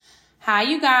Hi,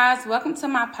 you guys. Welcome to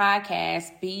my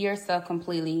podcast, Be Yourself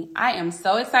Completely. I am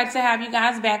so excited to have you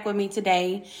guys back with me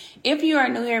today. If you are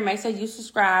new here, make sure you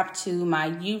subscribe to my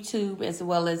YouTube as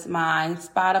well as my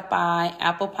Spotify,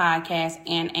 Apple Podcasts,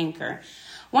 and Anchor.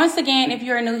 Once again, if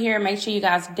you're new here, make sure you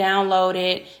guys download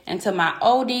it. And to my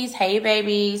oldies, hey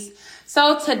babies.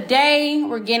 So today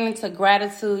we're getting into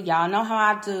gratitude. Y'all know how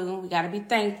I do. We got to be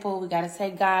thankful. We got to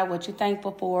say, God, what you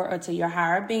thankful for, or to your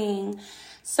higher being.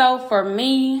 So for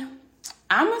me,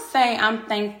 I'm going to say I'm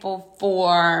thankful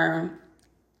for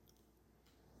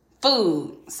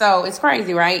food. So it's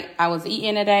crazy, right? I was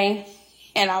eating today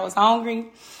and I was hungry.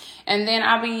 And then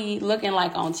I'll be looking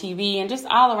like on TV and just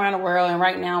all around the world. And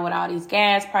right now with all these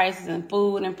gas prices and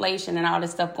food inflation and all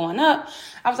this stuff going up,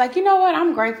 I was like, you know what?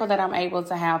 I'm grateful that I'm able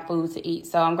to have food to eat.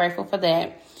 So I'm grateful for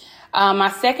that.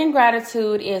 My second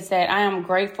gratitude is that I am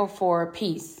grateful for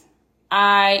peace.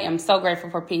 I am so grateful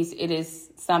for peace. It is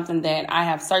something that I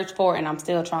have searched for and I'm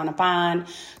still trying to find.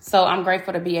 So I'm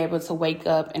grateful to be able to wake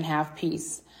up and have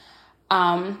peace.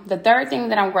 The third thing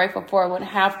that I'm grateful for would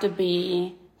have to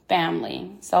be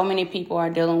family. So many people are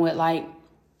dealing with like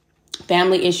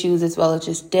family issues as well as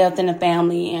just death in the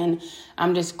family. And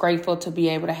I'm just grateful to be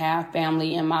able to have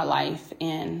family in my life.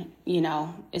 And, you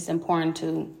know, it's important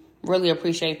to really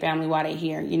appreciate family while they're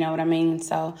here. You know what I mean?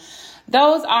 So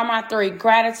those are my three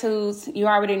gratitudes. You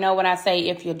already know what I say.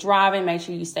 If you're driving, make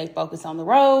sure you stay focused on the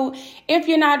road. If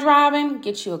you're not driving,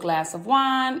 get you a glass of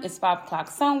wine. It's 5 o'clock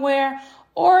somewhere,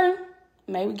 or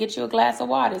maybe get you a glass of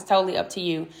water. It's totally up to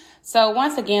you. So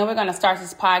once again, we're going to start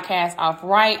this podcast off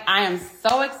right. I am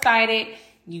so excited.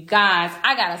 You guys,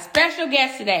 I got a special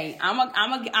guest today. I'm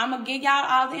gonna give y'all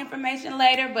all the information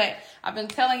later, but I've been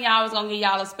telling y'all I was gonna give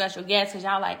y'all a special guest because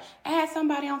y'all like, add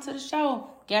somebody onto the show.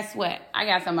 Guess what? I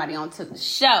got somebody onto the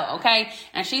show, okay?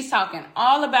 And she's talking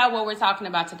all about what we're talking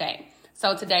about today.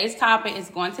 So today's topic is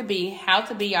going to be how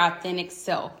to be your authentic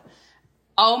self.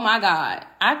 Oh my God.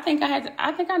 I think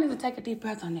I need to take a deep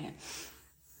breath on that.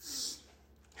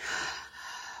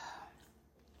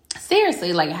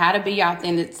 Seriously, like how to be your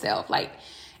authentic self. Like,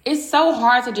 it's so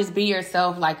hard to just be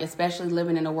yourself, like especially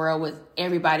living in a world with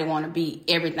everybody want to be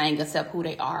everything except who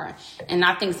they are. And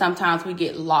I think sometimes we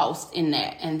get lost in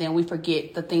that. And then we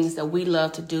forget the things that we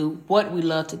love to do, what we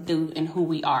love to do, and who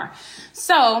we are.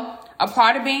 So a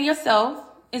part of being yourself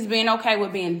is being okay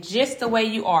with being just the way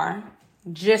you are.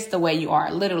 Just the way you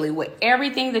are, literally, with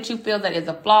everything that you feel that is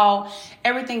a flaw,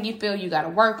 everything you feel you got to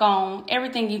work on,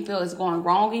 everything you feel is going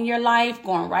wrong in your life,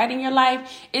 going right in your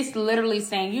life. It's literally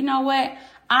saying, you know what?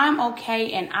 I'm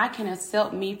okay and I can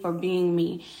accept me for being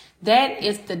me. That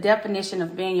is the definition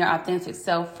of being your authentic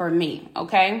self for me,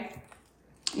 okay?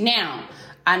 Now,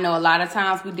 I know a lot of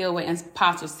times we deal with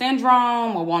imposter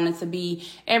syndrome or wanting to be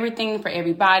everything for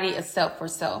everybody except for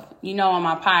self. You know, on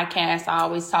my podcast, I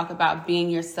always talk about being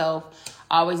yourself,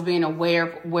 always being aware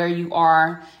of where you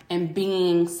are and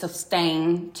being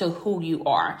sustained to who you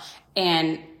are.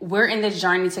 And we're in this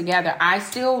journey together. I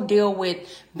still deal with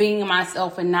being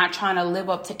myself and not trying to live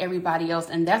up to everybody else.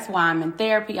 And that's why I'm in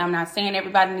therapy. I'm not saying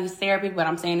everybody needs therapy, but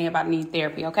I'm saying everybody needs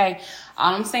therapy, okay?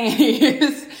 All I'm saying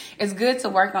is it's good to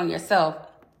work on yourself.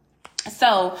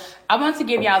 So I want to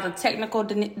give y'all the technical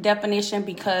definition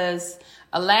because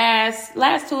last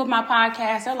two of my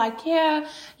podcasts are like, yeah,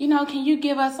 you know, can you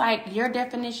give us like your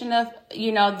definition of,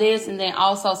 you know, this? And then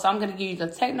also, so I'm going to give you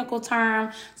the technical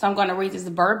term. So I'm going to read this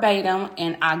verbatim,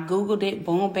 and I Googled it,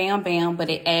 boom, bam, bam, but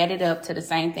it added up to the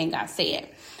same thing I said.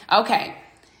 Okay.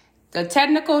 The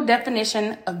technical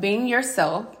definition of being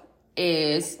yourself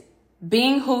is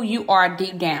being who you are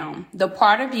deep down, the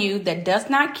part of you that does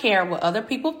not care what other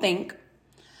people think.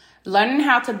 Learning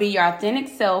how to be your authentic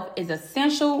self is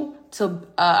essential to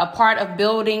a part of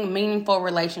building meaningful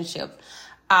relationships.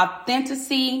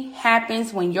 Authenticity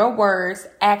happens when your words,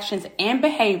 actions, and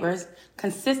behaviors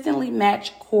consistently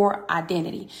match core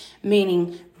identity,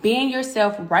 meaning being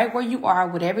yourself right where you are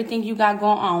with everything you got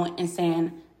going on and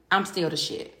saying, I'm still the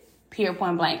shit, period,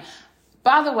 point blank.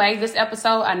 By the way, this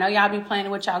episode, I know y'all be playing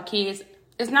with y'all kids.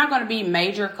 It's not going to be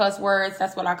major cuss words.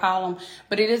 That's what I call them.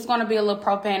 But it is going to be a little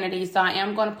profanity. So I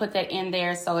am going to put that in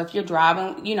there. So if you're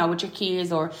driving, you know, with your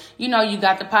kids or, you know, you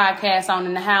got the podcast on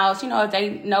in the house, you know, if they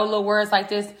know little words like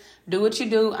this, do what you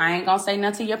do. I ain't going to say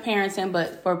nothing to your parenting.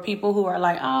 But for people who are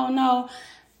like, oh, no,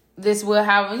 this will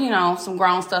have, you know, some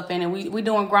grown stuff in it. We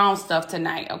doing grown stuff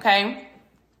tonight. Okay.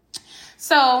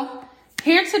 So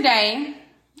here today,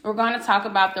 we're going to talk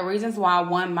about the reasons why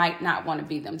one might not want to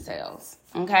be themselves.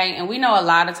 Okay. And we know a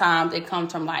lot of times it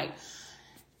comes from like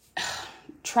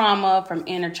trauma from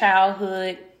inner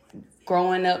childhood,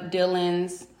 growing up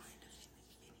dealings,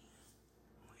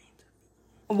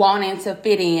 wanting to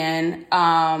fit in,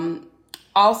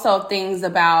 also things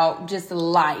about just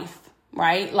life,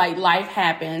 right? Like life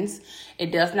happens.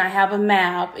 It does not have a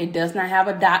map. It does not have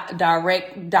a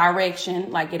direct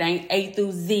direction. Like it ain't A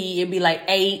through Z. It'd be like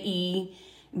A, E,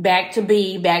 back to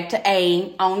B, back to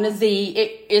A, on to Z.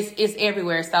 It's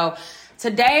everywhere. So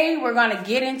today we're going to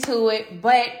get into it,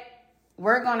 but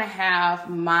we're going to have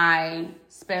my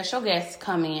special guest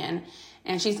come in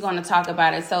and she's going to talk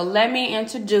about it. So let me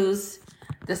introduce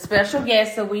the special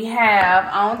guest that we have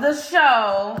on the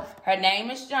show. Her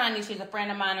name is Johnny. She's a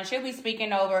friend of mine, and she'll be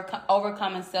speaking over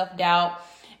overcoming self-doubt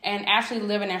and actually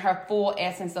living in her full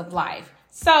essence of life.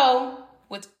 So,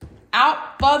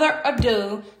 without further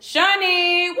ado,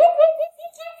 Shani. Woo, woo, woo.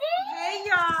 Hey,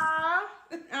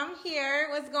 y'all. I'm here.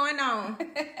 What's going on?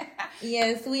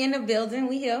 Yes, we in the building.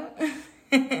 We here.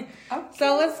 Okay.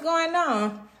 So, what's going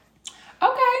on?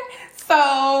 Okay.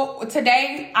 So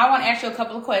today I want to ask you a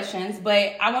couple of questions,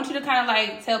 but I want you to kind of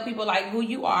like tell people like who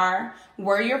you are,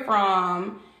 where you're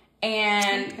from,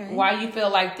 and why you feel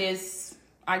like this,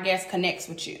 I guess, connects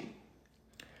with you.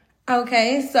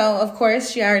 Okay. So of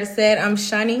course she already said I'm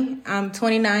Shani. I'm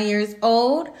 29 years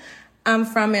old. I'm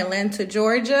from Atlanta,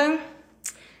 Georgia.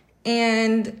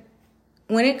 And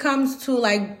when it comes to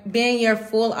like being your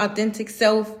full authentic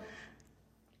self,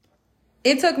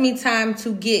 it took me time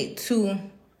to get to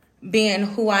being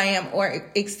who I am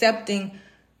or accepting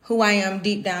who I am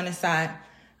deep down inside.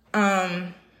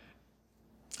 You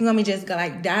want me just go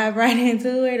like dive right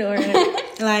into it or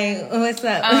like what's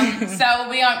up? So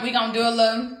we gonna do a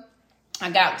little.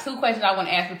 I got 2 questions I want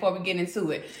to ask before we get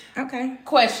into it. Okay.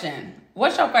 Question: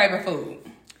 what's your favorite food?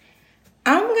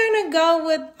 I'm gonna go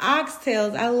with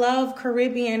oxtails. I love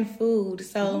Caribbean food,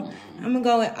 so I'm gonna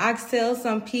go with oxtails,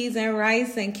 some peas and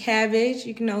rice and cabbage.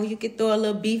 You know, you could throw a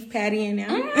little beef patty in there.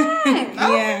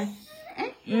 Yeah.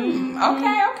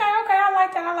 Okay.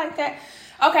 I like that.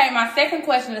 Okay, my second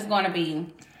question is going to be,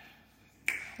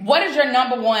 what is your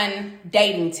number 1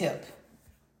 dating tip?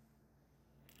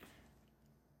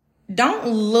 Don't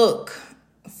look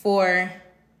for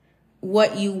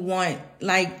what you want.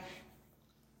 Like,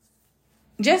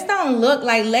 just don't look,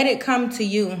 like, let it come to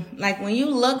you. Like, when you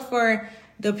look for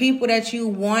the people that you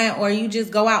want or you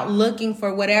just go out looking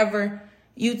for whatever,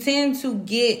 you tend to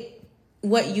get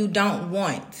what you don't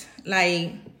want.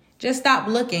 Like, just stop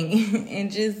looking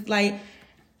and just, like,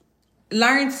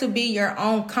 learn to be your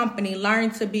own company.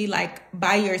 Learn to be, like,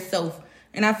 by yourself.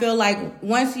 And I feel like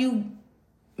once you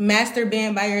master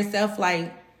being by yourself,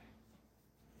 like,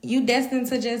 you destined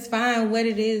to just find what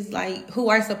it is, like, who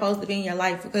are supposed to be in your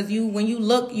life. Because when you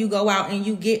look, you go out and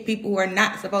you get people who are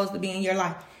not supposed to be in your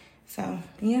life. So,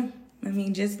 yeah, I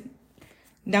mean, just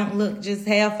don't look. Just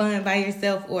have fun by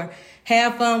yourself or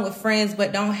have fun with friends,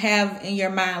 but don't have in your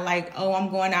mind, like, oh, I'm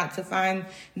going out to find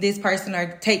this person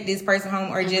or take this person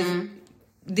home or just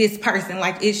this person.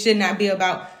 Like, it should not be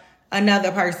about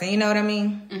another person. You know what I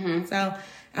mean? So,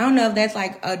 I don't know if that's,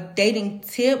 like, a dating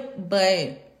tip,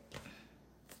 but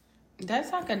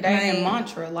that's like a dating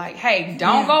mantra. Like, hey,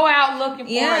 don't go out looking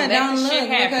for it. Don't look shit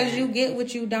happen. Because you get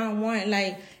what you don't want.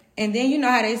 Like, and then you know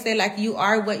how they say, like, you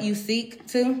are what you seek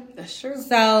to. That's true.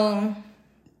 So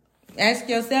ask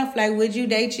yourself, like, would you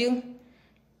date you?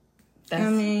 That's,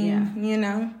 you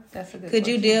know, that's a good could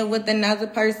question. you deal with another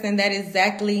person that is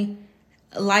exactly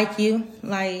like you?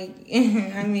 Like,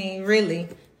 I mean, really.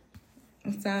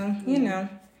 So, you know.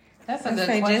 That's a good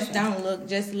question. Just don't look.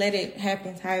 Just let it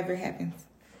happen however it happens.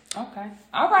 Okay.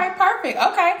 All right. Perfect.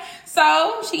 Okay.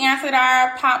 So she answered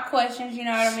our pop questions. You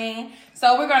know what I mean?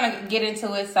 So we're going to get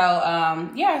into it.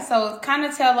 So, so kind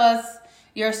of tell us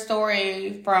your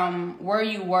story from where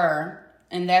you were.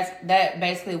 And that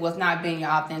basically was not being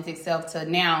your authentic self to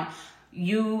now.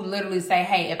 You literally say,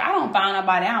 hey, if I don't find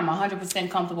nobody, I'm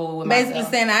 100% comfortable with myself.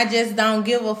 Basically saying I just don't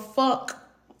give a fuck.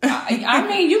 I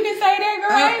mean, you can say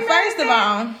that, girl. First of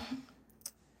all,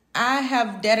 I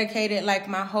have dedicated like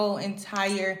my whole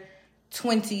entire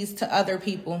 20s to other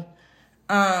people.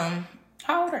 How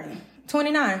old are you?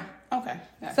 29. Okay.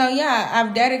 So yeah,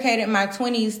 I've dedicated my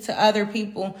 20s to other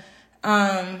people.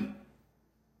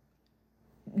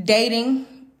 Dating,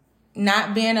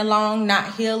 not being alone,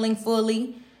 not healing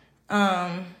fully.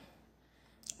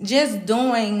 Just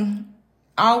doing,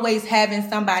 always having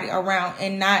somebody around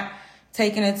and not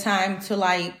taking the time to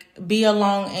like be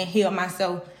alone and heal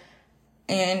myself.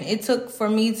 And it took for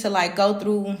me to like go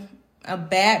through a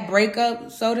bad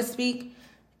breakup, so to speak,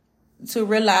 to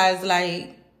realize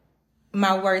like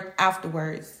my worth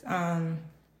afterwards. I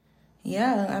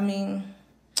mean,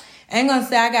 I ain't gonna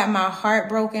say I got my heart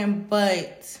broken,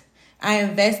 but I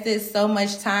invested so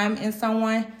much time in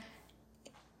someone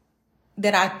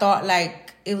that I thought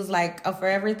like it was like a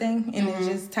forever thing, and it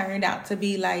just turned out to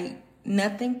be like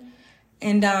nothing.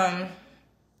 And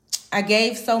I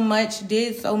gave so much,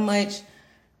 did so much.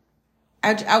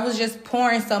 I was just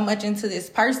pouring so much into this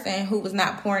person who was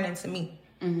not pouring into me.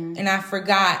 Mm-hmm. And I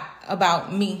forgot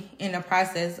about me in the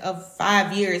process of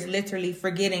 5 years, literally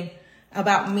forgetting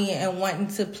about me and wanting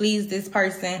to please this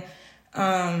person.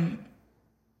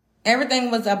 Everything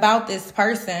was about this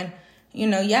person. You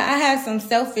know, yeah, I had some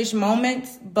selfish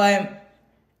moments, but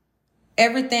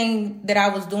everything that I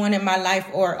was doing in my life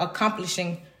or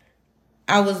accomplishing,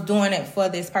 I was doing it for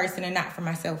this person and not for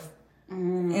myself.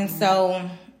 Mm-hmm. And so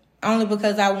only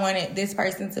because I wanted this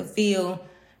person to feel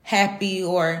happy,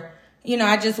 or, you know,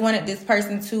 I just wanted this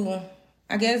person to,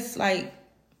 I guess, like,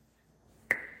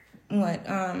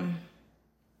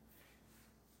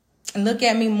 look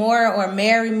at me more or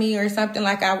marry me or something.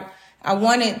 Like I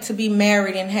wanted to be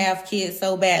married and have kids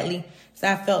so badly. So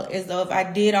I felt as though if I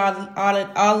did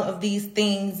all of these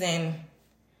things and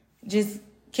just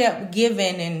kept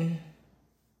giving, and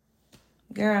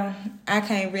girl, I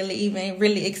can't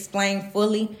really explain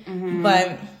fully. Mm-hmm.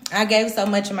 But I gave so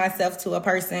much of myself to a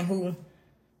person who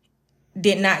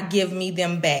did not give me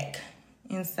them back.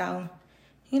 And so,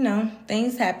 you know,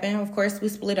 things happen. Of course, we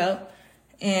split up.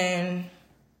 And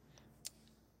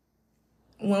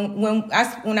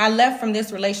when I left from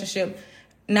this relationship,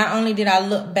 not only did I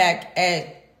look back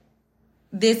at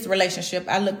this relationship,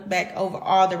 I looked back over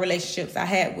all the relationships I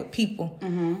had with people.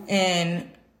 Mm-hmm. And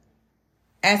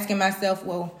asking myself,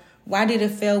 well, why did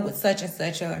it fail with such and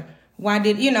such? Or why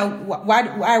did, you know,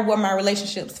 why were my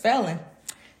relationships failing?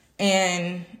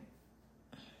 And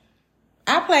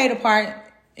I played a part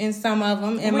in some of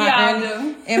them in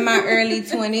my early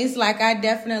 20s. Like, I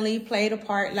definitely played a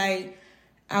part. Like,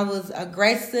 I was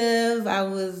aggressive. I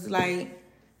was like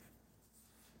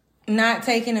not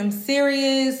taking them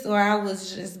serious, or I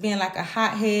was just being like a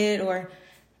hothead or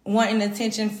wanting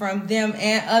attention from them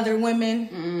and other women.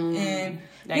 And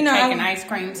like, you know, taking ice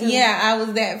cream too. Yeah, I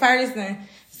was that person.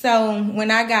 So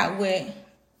when I got with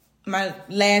my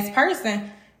last person,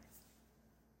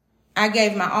 I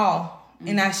gave my all,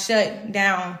 and I shut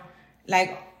down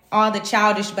like all the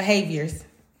childish behaviors.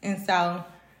 And so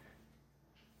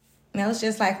that was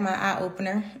just like my eye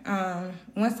opener.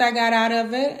 Once I got out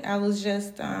of it, I was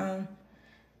just, I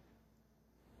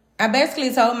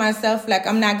basically told myself, like,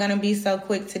 I'm not going to be so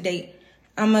quick to date.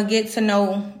 I'm going to get to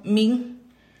know me.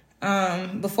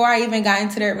 Before I even got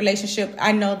into that relationship,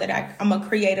 I know that I'm a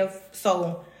creative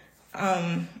soul.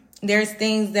 There's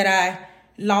things that I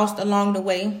lost along the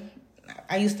way.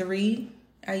 I used to read.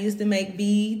 I used to make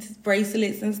beads,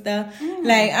 bracelets and stuff.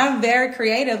 Like, I'm very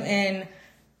creative, and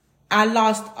I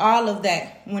lost all of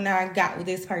that when I got with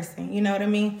this person. You know what I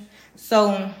mean?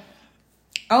 So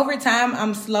over time,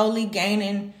 I'm slowly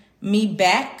gaining me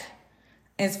back.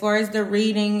 As far as the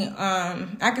reading,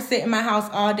 I could sit in my house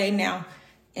all day now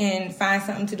and find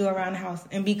something to do around the house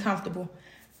and be comfortable.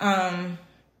 I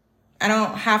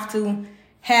don't have to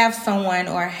have someone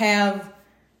or have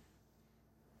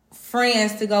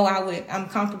friends to go out with. I'm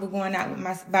comfortable going out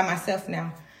with by myself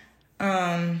now.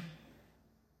 I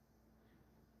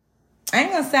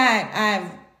ain't gonna say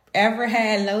I've ever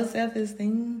had low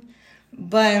self-esteem,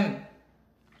 but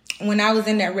when I was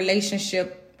in that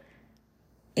relationship,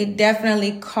 it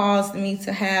definitely caused me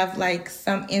to have like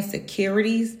some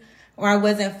insecurities, or I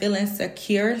wasn't feeling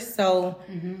secure. So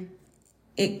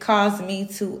it caused me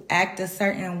to act a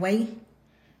certain way.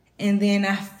 And then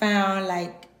I found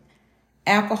like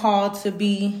alcohol to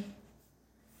be,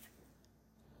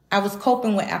 I was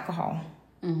coping with alcohol.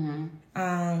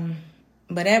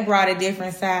 But that brought a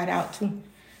different side out too.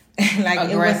 Like,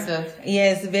 aggressive.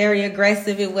 Yes, very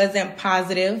aggressive. It wasn't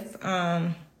positive.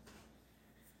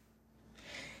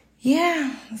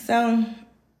 Yeah. So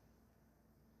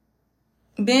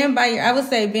being by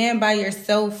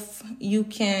yourself, you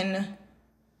can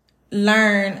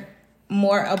learn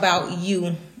more about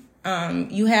you.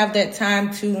 You have that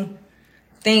time to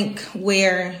think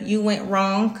where you went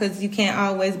wrong, because you can't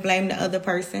always blame the other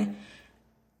person.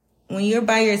 When you're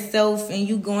by yourself and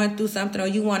you going through something, or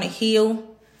you want to heal,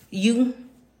 you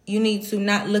need to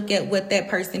not look at what that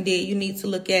person did. You need to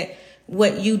look at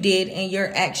what you did and your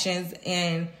actions,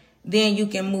 and then you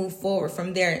can move forward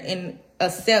from there and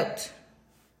accept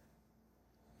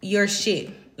your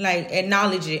shit. Like,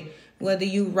 acknowledge it. Whether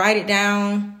you write it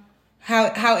down,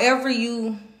 however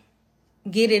you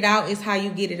get it out is how you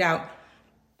get it out.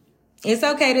 It's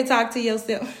okay to talk to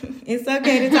yourself. It's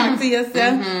okay to talk to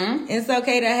yourself. It's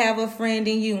okay to have a friend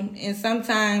in you. And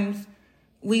sometimes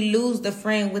we lose the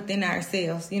friend within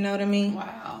ourselves. You know what I mean?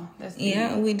 Wow. That's deep.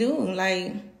 Yeah, we do.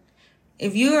 Like,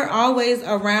 if you're always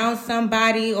around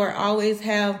somebody, or always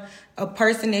have a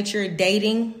person that you're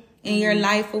dating, in your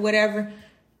life or whatever,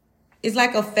 it's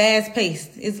like a fast pace.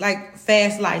 It's like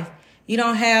fast life. You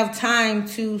don't have time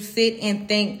to sit and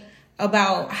think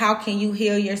about how can you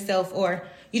heal yourself, or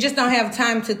you just don't have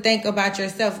time to think about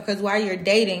yourself, because while you're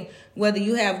dating, whether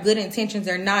you have good intentions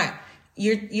or not,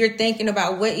 you're thinking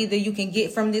about what either you can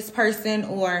get from this person,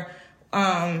 or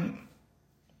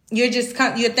you're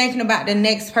thinking about the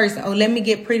next person. Oh, let me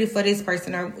get pretty for this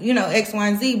person, or X, Y,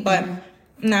 and Z. But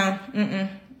no,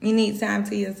 you need time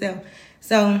to yourself.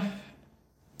 So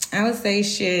I would say,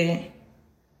 shit,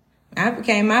 I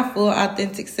became my full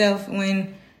authentic self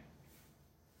when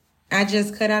I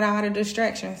just cut out all the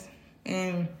distractions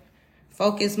and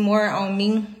focus more on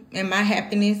me and my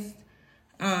happiness.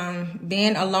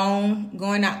 Being alone,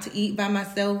 going out to eat by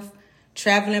myself,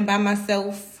 traveling by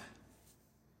myself.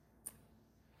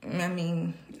 I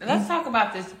mean, let's talk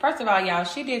about this. First of all, y'all,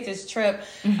 she did this trip.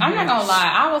 I'm not gonna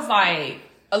lie, I was like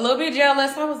a little bit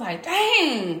jealous. I was like,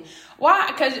 dang,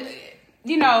 why? Because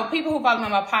people who follow me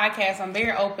on my podcast, I'm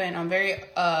very open, I'm very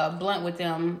blunt with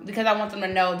them, because I want them to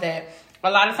know that a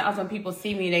lot of times when people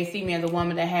see me, they see me as a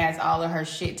woman that has all of her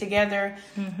shit together.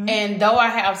 And though I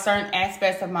have certain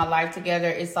aspects of my life together,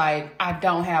 it's like I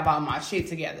don't have all my shit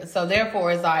together. So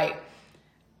therefore, it's like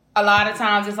a lot of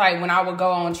times it's like when I would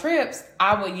go on trips,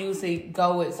 I would usually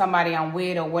go with somebody I'm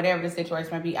with or whatever the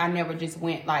situation might be. I never just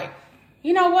went like,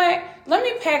 you know what? Let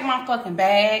me pack my fucking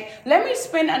bag. Let me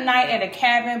spend a night at a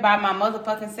cabin by my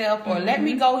motherfucking self, or let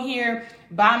me go here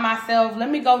by myself.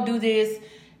 Let me go do this.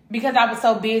 Because I was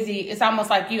so busy, it's almost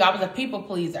like you. I was a people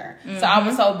pleaser. So I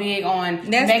was so big on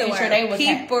making sure they was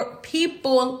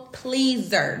people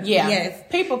pleaser. Yeah. Yes.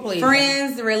 People pleaser.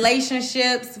 Friends,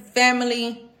 relationships,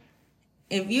 family.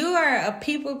 If you are a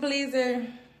people pleaser,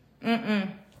 you're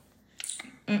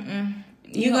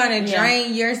gonna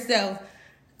drain yourself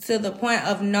to the point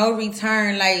of no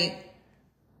return. Like,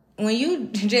 when you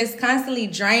just constantly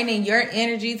draining your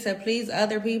energy to please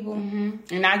other people.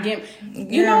 And I get,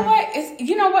 you know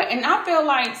what? And I feel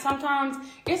like sometimes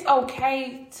it's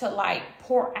okay to like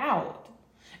pour out.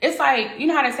 It's like, you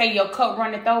know how they say your cup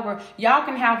runneth over? Y'all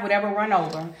can have whatever run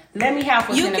over. Let me have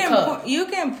what's in the cup. You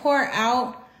can pour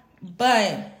out,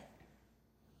 but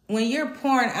when you're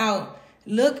pouring out,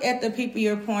 look at the people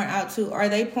you're pouring out to. Are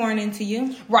they pouring into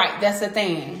you? Right, that's the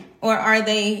thing. Or are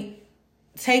they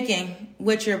taking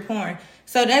what you're pouring?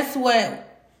 So that's what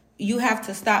you have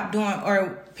to stop doing,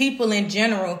 or people in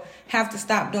general have to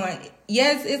stop doing.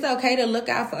 Yes, it's okay to look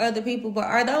out for other people, but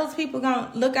are those people gonna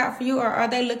look out for you, or are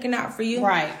they looking out for you?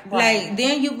 Right. Like,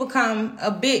 then you become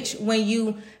a bitch when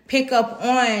you pick up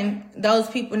on those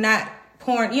people not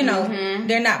pouring,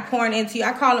 they're not pouring into you.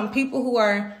 I call them people who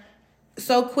are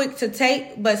so quick to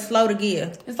take but slow to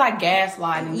give. It's like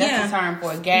gaslighting. That's the term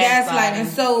for it. Gaslighting.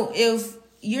 So if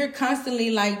you're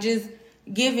constantly like just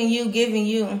giving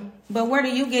you, but what are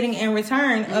you getting in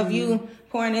return of you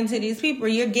pouring into these people?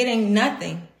 You're getting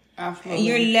nothing. Absolutely.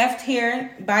 You're left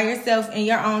here by yourself in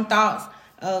your own thoughts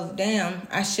of, damn,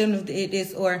 I shouldn't have did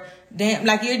this, or damn,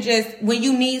 like you're just, when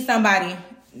you need somebody,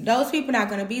 those people not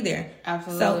going to be there.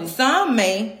 Absolutely. So some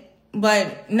may,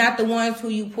 but not the ones who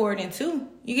you poured into.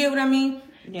 You get what I mean?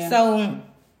 Yeah. So,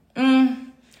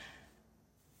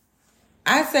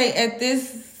 I say at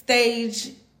this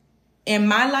stage in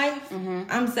my life,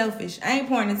 I'm selfish. I ain't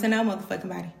pouring into no motherfucking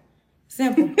body.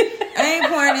 Simple. I ain't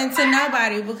pouring into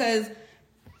nobody, because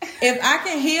if I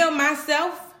can heal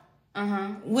myself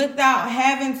without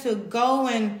having to go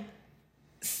and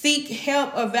seek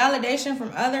help or validation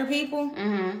from other people,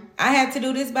 I had to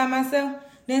do this by myself,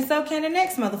 then so can the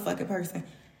next motherfucking person.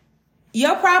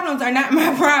 Your problems are not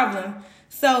my problem.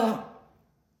 So,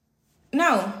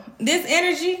 no, this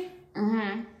energy,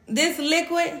 this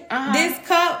liquid, this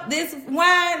cup, this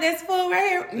wine, this food right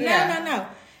here. No.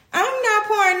 I'm not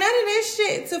pouring none of this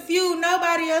shit to fuel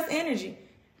nobody else's energy.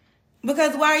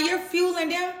 Because while you're fueling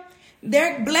them,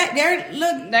 they're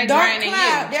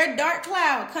dark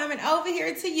cloud coming over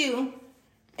here to you.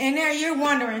 And there you're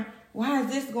wondering, why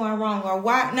is this going wrong? Or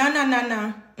why?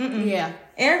 No. Yeah.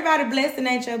 Everybody blessing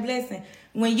ain't your blessing.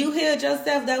 When you healed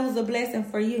yourself, that was a blessing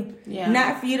for you. Yeah.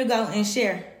 Not for you to go and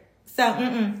share.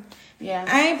 So, yeah.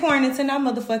 I ain't pouring into no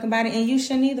motherfucking body, and you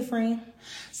shouldn't either, friend.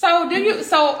 So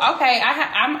okay,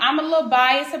 I'm a little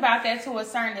biased about that to a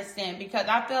certain extent, because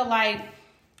I feel like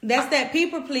that's that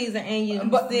people pleaser in you,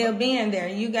 but still being there.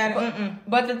 You gotta.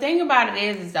 But the thing about it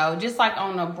is though, just like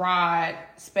on a broad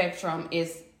spectrum,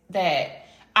 is that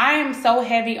I am so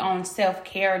heavy on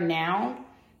self-care now,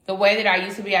 the way that I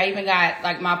used to be. I even got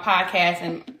like my podcast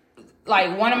and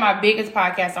like one of my biggest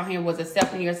podcasts on here was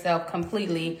accepting yourself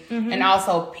completely, and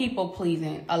also people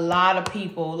pleasing. A lot of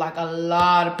people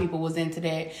was into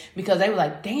that because they were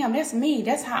like, damn, that's me.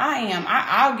 That's how I am.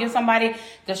 I'll give somebody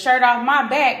the shirt off my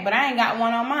back, but I ain't got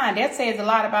one on mine. That says a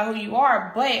lot about who you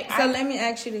are. But let me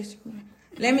ask you this.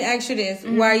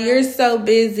 While you're so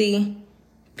busy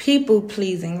people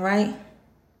pleasing, right?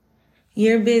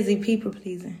 You're busy people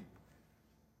pleasing.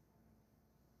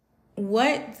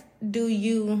 What do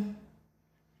you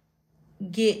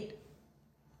get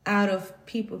out of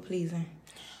people pleasing?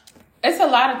 It's a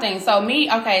lot of things. So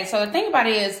the thing about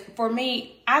it is, for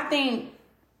me, I think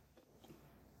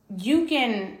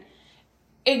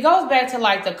it goes back to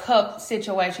like the cup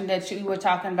situation that you were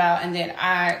talking about and that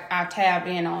I tabbed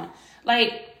in on.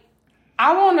 Like,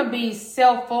 I want to be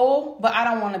self-full, but I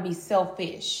don't want to be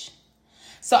selfish.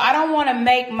 So I don't want to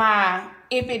make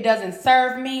if it doesn't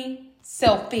serve me,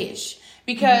 selfish.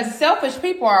 Because selfish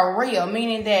people are real,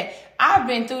 meaning that I've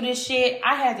been through this shit.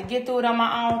 I had to get through it on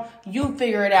my own. You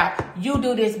figure it out. You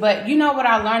do this. But you know what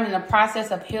I learned in the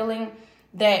process of healing?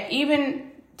 That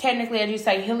even technically, as you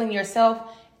say, healing yourself,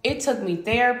 it took me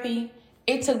therapy.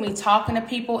 It took me talking to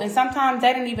people. And sometimes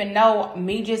they didn't even know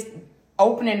me just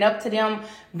opening up to them,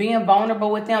 being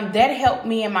vulnerable with them. That helped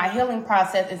me in my healing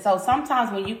process. And so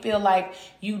sometimes when you feel like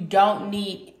you don't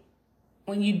need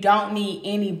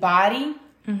anybody,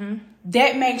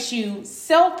 that makes you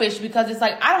selfish because it's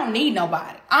like, I don't need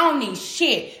nobody. I don't need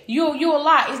shit. You a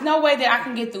lot. There's no way that I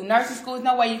can get through nursing school. There's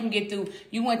no way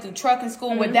you went through trucking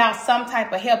school without some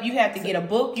type of help. You have to get a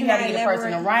book. You have to get a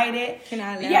person to write it. Can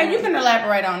I elaborate? Yeah, you can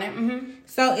elaborate on it.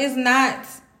 So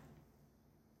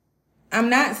I'm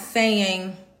not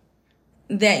saying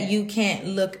that you can't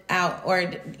look out or,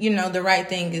 the right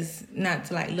thing is not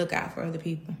to like look out for other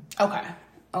people. Okay.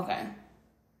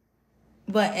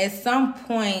 But at some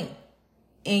point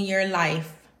in your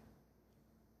life,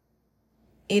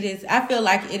 I feel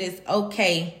like it is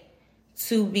okay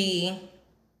to be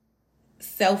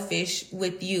selfish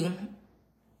with you.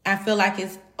 I feel like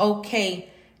it's okay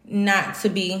not to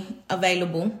be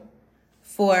available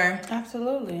for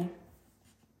absolutely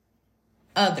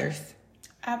others.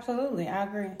 Absolutely, I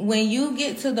agree. When you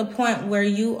get to the point where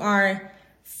you are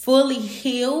fully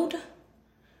healed,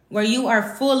 where you are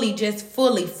fully,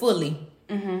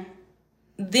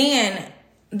 then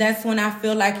that's when I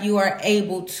feel like you are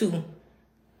able to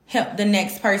help the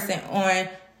next person on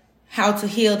how to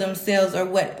heal themselves or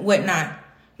whatnot.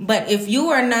 But if you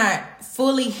are not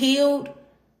fully healed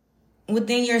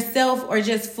within yourself or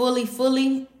just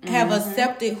fully have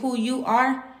accepted who you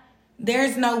are,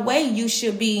 there's no way you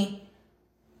should be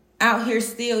out here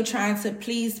still trying to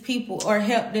please people or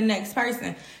help the next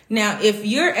person. Now, if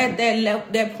you're at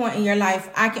that point in your life,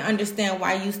 I can understand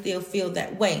why you still feel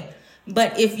that way.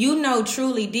 But if you know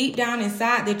truly deep down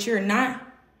inside that you're not,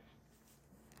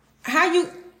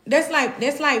 that's like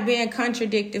being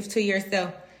contradictory to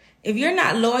yourself. If you're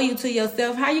not loyal to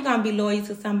yourself, how you gonna be loyal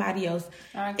to somebody else?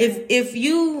 If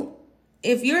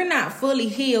you're not fully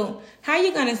healed, how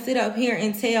you gonna sit up here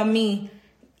and tell me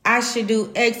I should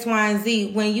do X, Y, and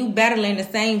Z when you battling the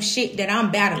same shit that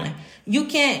I'm battling? You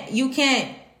can't,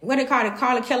 what they call it?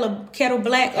 Call it kettle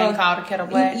black. Call it kettle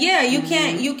black. Yeah, you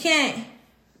can't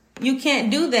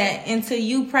do that until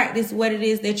you practice what it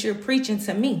is that you're preaching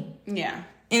to me. Yeah.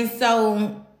 And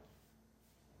so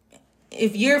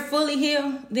if you're fully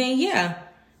healed, then yeah.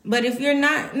 But if you're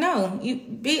not, no, you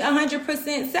be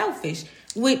 100% selfish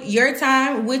with your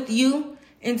time, with you,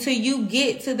 until you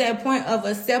get to that point of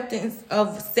acceptance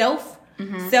of self,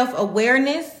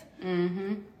 self-awareness,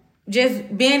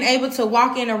 just being able to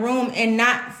walk in a room and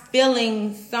not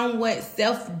feeling somewhat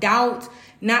self-doubt,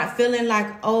 not feeling like,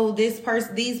 oh, these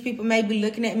people may be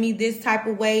looking at me this type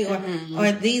of way,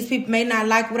 or these people may not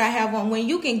like what I have on. When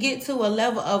you can get to a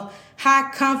level of high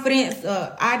confidence,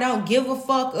 I don't give a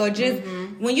fuck, or just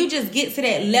when you just get to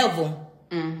that level,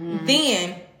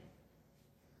 then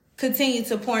continue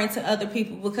to pour into other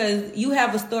people because you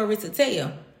have a story to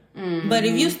tell. But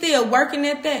if you still working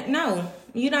at that, no,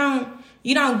 you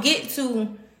don't get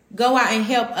to go out and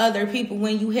help other people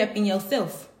when you helping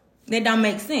yourself. That don't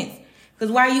make sense.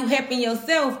 Because while you helping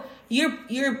yourself, you're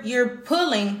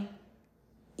pulling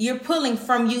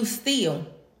from you still.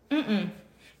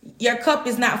 Your cup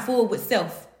is not full with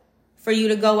self for you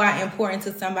to go out and pour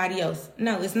into somebody else.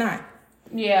 No, it's not.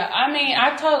 Yeah, I mean,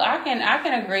 I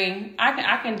can agree.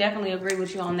 I can definitely agree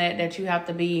with you on that you have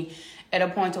to be at a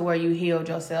point to where you healed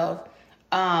yourself.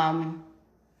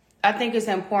 I think it's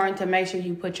important to make sure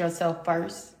you put yourself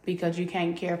first because you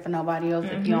can't care for nobody else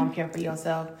if you don't care for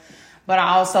yourself. But I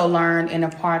also learned in a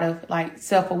part of like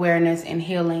self-awareness and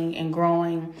healing and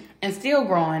growing and still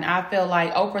growing. I feel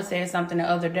like Oprah said something the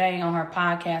other day on her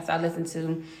podcast I listened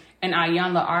to, and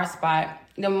Iyanla Arspot,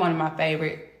 they're one of my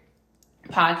favorite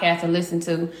podcasts to listen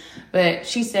to. But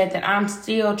she said that I'm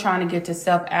still trying to get to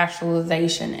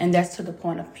self-actualization, and that's to the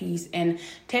point of peace. And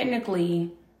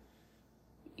technically,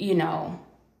 you know,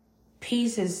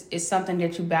 peace is something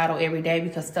that you battle every day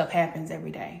because stuff happens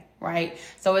every day, right?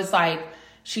 So it's like,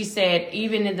 she said,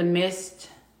 even in the midst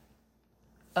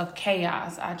of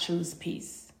chaos, I choose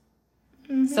peace.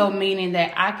 Mm-hmm. So meaning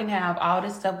that I can have all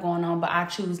this stuff going on, but I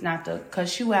choose not to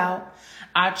cuss you out.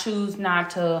 I choose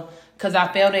not to, because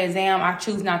I failed the exam, I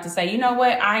choose not to say, you know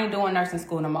what, I ain't doing nursing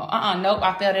school no more. Nope,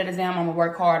 I failed that exam, I'm going to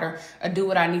work harder or do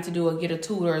what I need to do or get a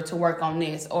tutor to work on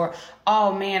this. Or,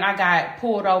 oh man, I got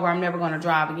pulled over, I'm never going to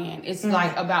drive again. It's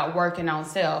like about working on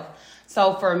self.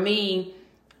 So for me,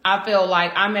 I feel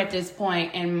like I'm at this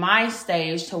point in my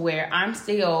stage to where I'm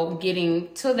still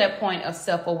getting to that point of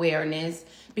self-awareness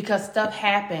because stuff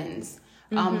happens.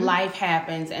 Life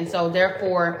happens. And so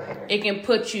therefore it can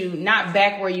put you not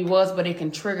back where you was, but it can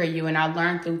trigger you. And I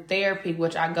learned through therapy,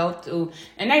 which I go through,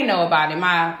 and they know about it.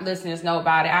 My listeners know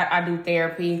about it. I do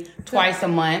therapy twice a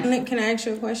month. Can I ask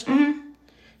you a question? Mm-hmm.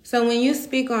 So when you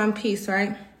speak on peace,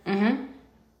 right? Mm-hmm.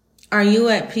 Are you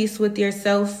at peace with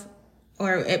yourself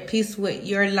or at peace with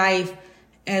your life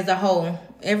as a whole?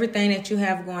 Everything that you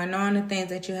have going on, the things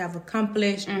that you have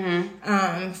accomplished,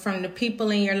 from the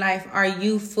people in your life, are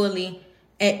you fully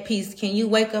at peace? Can you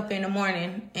wake up in the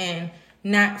morning and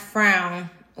not frown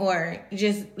or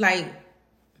just like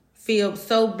feel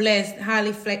so blessed,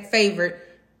 highly favored,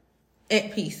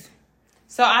 at peace?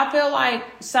 So I feel like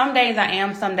some days I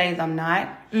am, some days I'm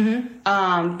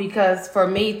not. Because for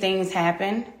me, things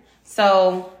happen.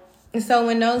 So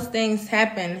when those things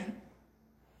happen,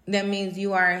 that means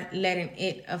you are letting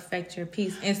it affect your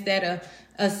peace instead of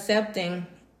accepting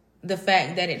the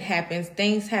fact that it happens.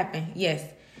 Things happen, yes.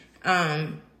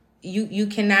 You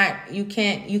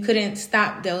couldn't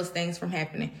stop those things from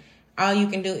happening. All you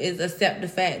can do is accept the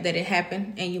fact that it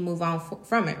happened and you move on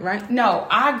from it, right? No,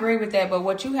 I agree with that. But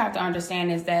what you have to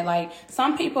understand is that, like,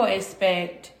 some people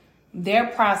expect their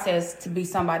process to be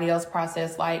somebody else's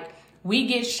process. Like, we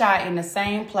get shot in the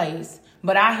same place,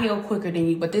 but I heal quicker than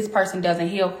you, but this person doesn't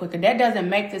heal quicker. That doesn't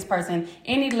make this person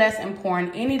any less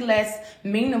important, any less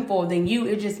meaningful than you.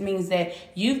 It just means that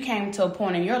you came to a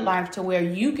point in your life to where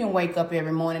you can wake up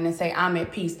every morning and say, I'm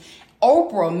at peace.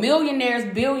 Oprah,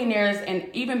 millionaires, billionaires, and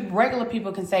even regular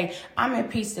people can say, I'm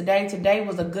at peace today. Today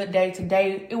was a good day.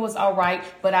 Today it was all right,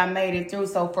 but I made it through.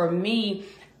 So for me,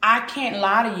 I can't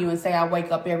lie to you and say I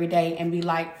wake up every day and be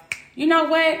like, you know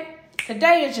what?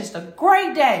 Today is just a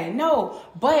great day. No,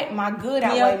 but my good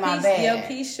outweigh my bad.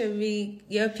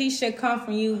 Your peace should come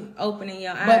from you opening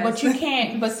your eyes. But you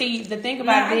can't. But see, the thing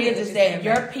about it is that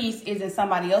your peace isn't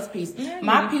somebody else's peace.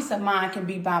 My peace of mind can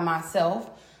be by myself.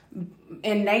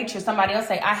 In nature, somebody else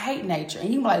say, I hate nature.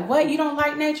 And you be like, what? You don't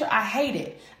like nature? I hate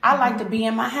it. I like to be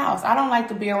in my house. I don't like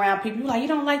to be around people. You like, you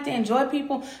don't like to enjoy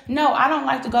people? No, I don't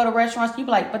like to go to restaurants. You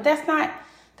be like, but that's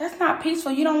not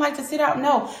peaceful. You don't like to sit out.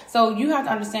 No. So you have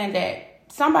to understand that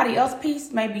somebody else's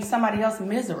peace may be somebody else's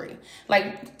misery.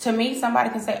 Like, to me, somebody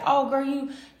can say, oh, girl,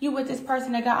 you with this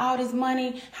person that got all this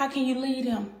money. How can you lead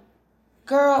him?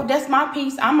 Girl, that's my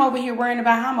peace. I'm over here worrying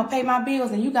about how I'm going to pay my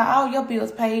bills, and you got all your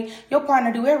bills paid. Your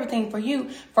partner do everything for you.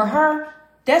 For her,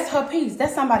 that's her peace.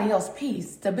 That's somebody else's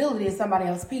peace. Stability is somebody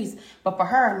else's peace. But for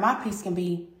her, my peace can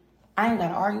be, I ain't got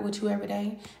to argue with you every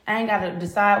day. I ain't got to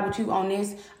decide with you on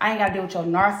this. I ain't got to deal with your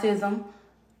narcissism,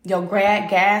 your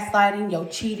gaslighting, your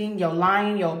cheating, your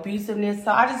lying, your abusiveness.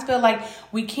 So I just feel like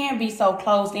we can't be so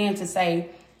closed in to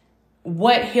say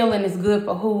what healing is good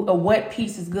for who or what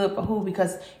peace is good for who,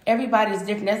 because everybody is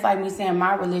different. That's like me saying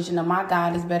my religion or my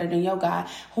God is better than your God.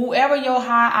 Whoever your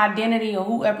high identity or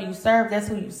whoever you serve, that's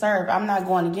who you serve. I'm not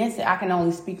going against it. I can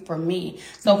only speak for me.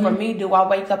 So for me, do I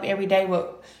wake up every day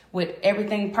with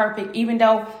everything perfect, even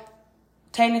though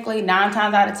technically 9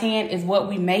 times out of 10 is what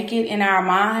we make it in our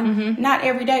mind? Not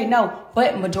every day, no,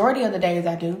 but majority of the days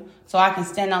I do. So I can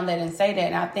stand on that and say that.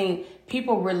 And I think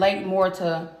people relate more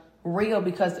to real,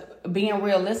 because being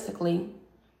realistically,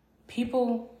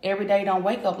 people every day don't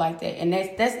wake up like that. And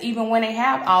that's even when they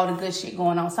have all the good shit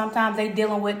going on. Sometimes they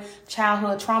dealing with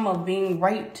childhood trauma of being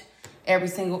raped every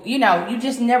single, you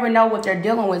just never know what they're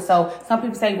dealing with. So some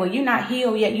people say, well, you're not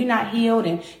healed yet. You're not healed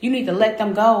and you need to let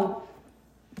them go.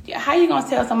 How you going to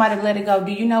tell somebody to let it go?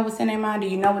 Do you know what's in their mind? Do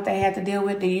you know what they had to deal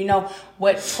with? Do you know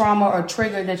what trauma or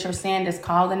trigger that you're saying that's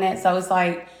causing that? So it's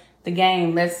like the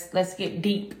game. Let's get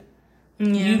deep. Yeah.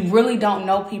 You really don't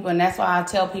know people. And that's why I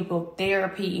tell people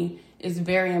therapy is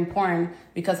very important,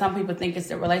 because some people think it's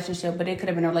a relationship, but it could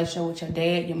have been a relationship with your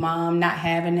dad, your mom, not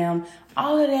having them.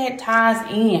 All of that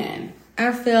ties in.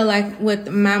 I feel like with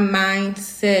my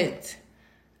mindset,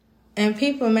 and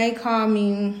people may call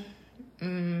me,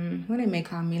 what they may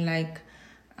call me, like,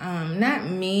 not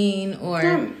mean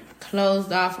or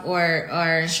closed off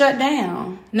or shut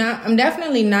down. No, I'm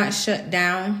definitely not shut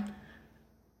down.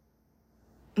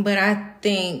 But I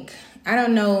think, I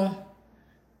don't know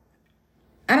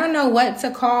what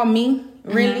to call me,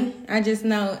 really. Mm-hmm. I just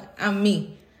know I'm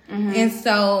me. Mm-hmm. And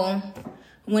so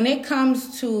when it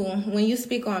comes to, when you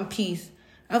speak on peace,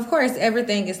 of course,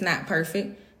 everything is not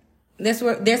perfect.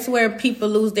 That's where people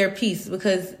lose their peace,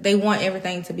 because they want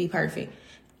everything to be perfect.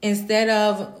 Instead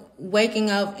of waking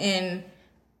up and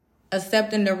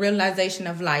accepting the realization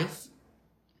of life,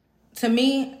 to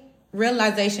me,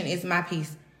 realization is my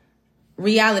peace.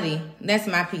 Reality, that's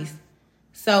my peace.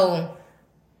 So,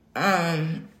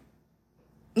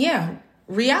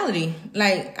 reality.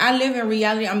 Like, I live in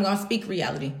reality. I'm going to speak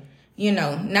reality. You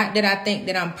know, not that I think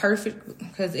that I'm perfect,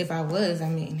 because if I was, I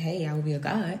mean, hey, I would be a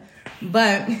god.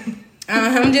 But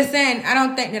I'm just saying, I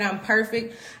don't think that I'm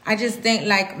perfect. I just think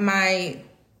like my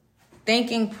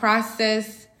thinking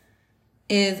process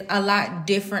is a lot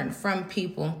different from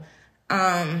people.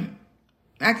 I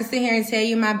could sit here and tell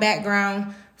you my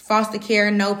background, foster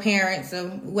care, no parents, or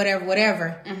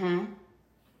whatever. Mm-hmm.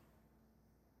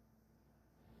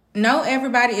 No,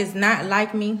 everybody is not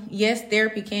like me. Yes,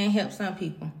 therapy can help some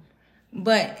people.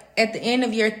 But at the end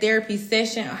of your therapy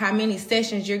session, how many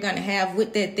sessions you're going to have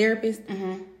with that therapist,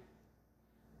 mm-hmm.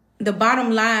 the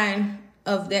bottom line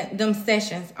of them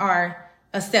sessions are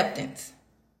acceptance.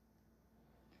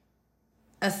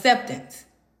 Acceptance.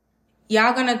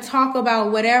 Y'all going to talk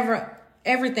about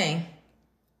everything.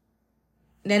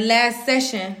 The last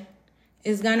session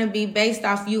is going to be based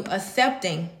off you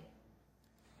accepting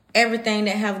everything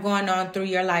that have gone on through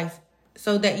your life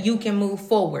so that you can move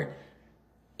forward.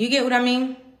 You get what I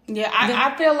mean? Yeah,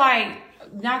 I feel like,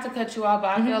 not to cut you off,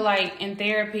 but I feel like in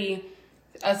therapy,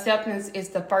 acceptance is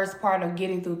the first part of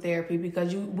getting through therapy,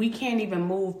 because we can't even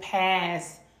move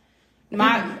past in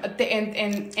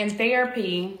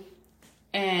therapy,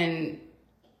 and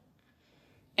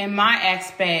in my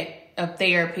aspect of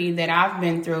therapy that I've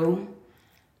been through,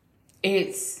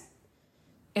 it's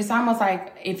almost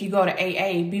like if you go to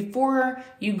AA, before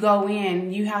you go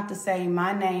in, you have to say,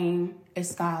 my name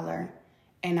is Skylar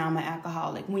and I'm an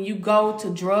alcoholic. When you go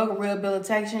to drug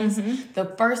rehabilitations, mm-hmm. the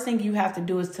first thing you have to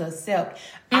do is to accept.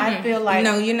 Mm-hmm. I feel like...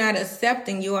 No, you're not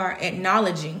accepting. You are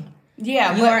acknowledging.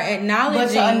 Yeah, you are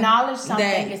acknowledging. But to acknowledge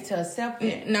something is to accept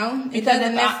it. No, because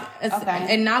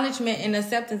acknowledgement and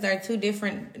acceptance are two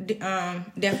different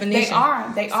definitions.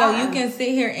 They are. So you can sit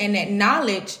here and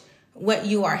acknowledge what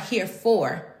you are here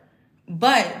for,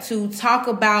 but to talk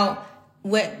about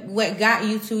what got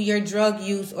you to your drug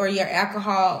use or your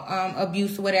alcohol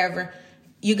abuse or whatever,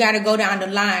 you got to go down the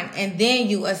line, and then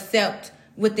you accept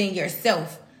within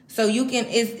yourself. So you can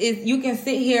you can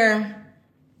sit here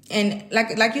and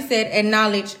like you said,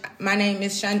 acknowledge, my name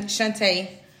is Shantae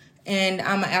and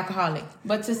I'm an alcoholic.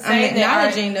 But to say I'm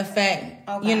acknowledging the fact,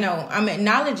 okay. I'm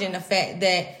acknowledging the fact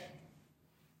that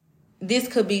this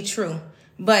could be true.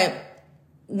 But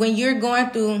when you're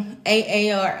going through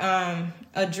AA or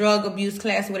a drug abuse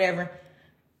class, whatever,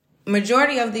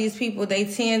 majority of these people, they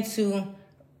tend to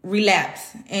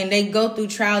relapse and they go through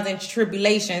trials and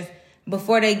tribulations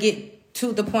before they get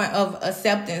to the point of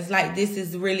acceptance. Like, this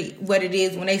is really what it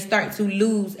is, when they start to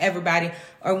lose everybody,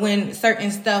 or when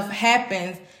certain stuff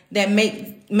happens that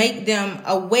make them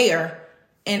aware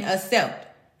and accept.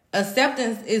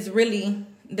 Acceptance is really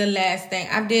the last thing.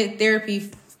 I did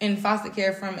therapy in foster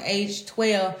care from age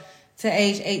 12 to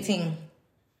age 18.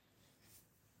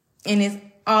 And it's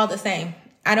all the same.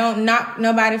 I don't knock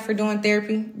nobody for doing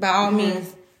therapy. By all mm-hmm.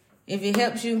 means, if it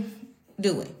helps you,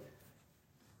 do it.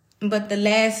 But the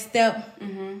last step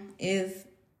mm-hmm. is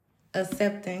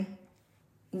accepting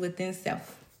within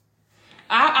self.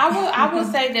 I will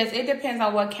say this. It depends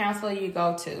on what counselor you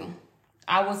go to.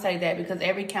 I will say that, because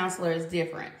every counselor is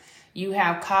different. You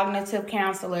have cognitive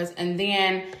counselors, and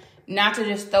then, not to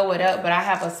just throw it up, but I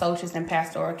have associates in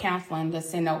pastoral counseling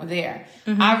that's sitting over there.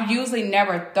 Mm-hmm. I usually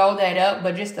never throw that up,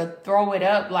 but just to throw it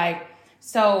up, like,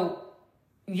 so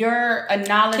your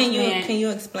acknowledgement. Can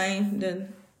you explain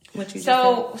what you just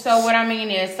said? So what I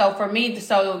mean is, so for me,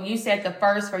 so you said the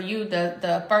first for you,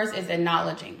 the first is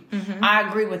acknowledging. Mm-hmm. I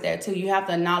agree with that too. You have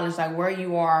to acknowledge like where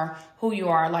you are, who you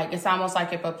are. Like, it's almost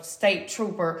like if a state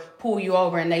trooper pull you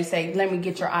over and they say, "Let me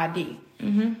get your ID."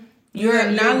 Mm-hmm. You're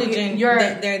acknowledging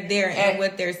that they're there and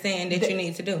what they're saying that you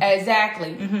need to do.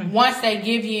 Exactly. Once they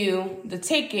give you the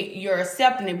ticket, you're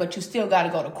accepting it, but you still got to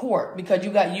go to court because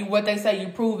you what they say, you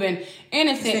proven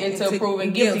innocent until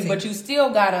proven guilty, but you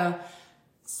still got to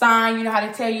sign. You know how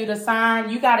they tell you to sign?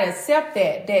 You got to accept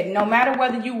that no matter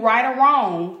whether you right or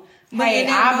wrong, hey,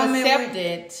 I've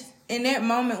accepted. In that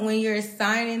moment when you're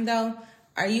signing, though,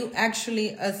 are you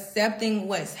actually accepting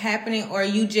what's happening, or are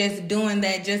you just doing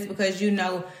that just because you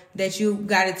know that you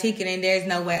got a ticket and there's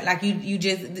no way, like you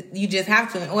just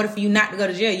have to, in order for you not to go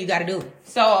to jail, you got to do it.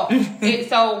 So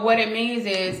so what it means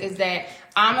is that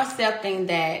I'm accepting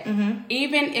that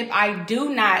even if I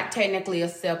do not technically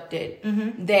accept it,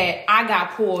 that I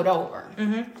got pulled over.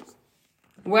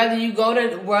 Whether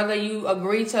you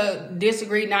agree to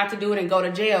disagree not to do it and go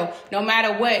to jail, no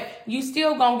matter what, you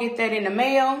still gonna get that in the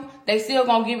mail. They still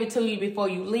gonna give it to you before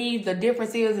you leave. The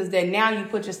difference is that now you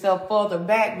put yourself further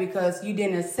back because you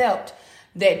didn't accept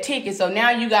that ticket. So now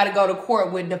you got to go to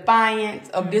court with defiance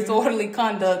of disorderly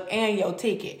conduct and your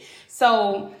ticket.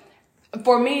 So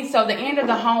for me, so the end of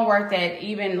the homework that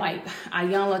even like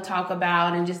Iyanla talk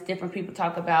about and just different people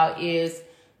talk about is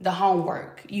the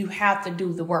homework. You have to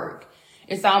do the work.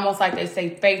 It's almost like they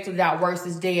say faith without works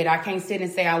is dead. I can't sit and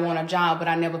say I want a job, but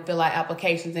I never fill out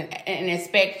applications and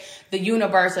expect the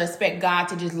universe or expect God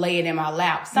to just lay it in my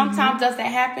lap. Sometimes does that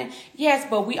happen? Yes,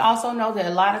 but we also know that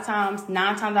a lot of times,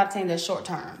 9 times out of 10, that's short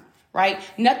term, right?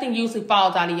 Nothing usually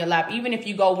falls out of your lap. Even if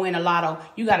you go win a lotto,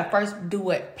 you got to first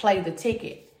do it, play the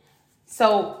ticket.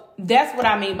 So that's what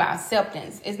I mean by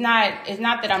acceptance. It's not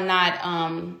that I'm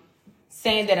not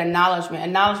saying that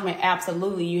acknowledgement,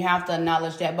 absolutely, you have to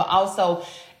acknowledge that. But also,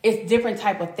 it's different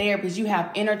type of therapies. You have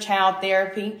inner child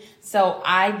therapy. So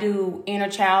I do inner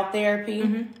child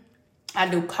therapy. I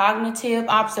do cognitive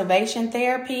observation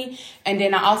therapy. And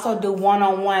then I also do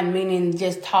one-on-one, meaning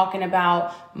just talking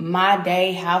about my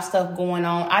day, how stuff going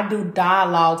on. I do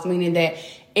dialogues, meaning that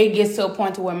it gets to a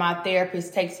point to where my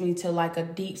therapist takes me to like a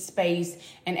deep space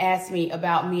and asks me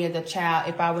about me as a child,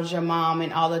 if I was your mom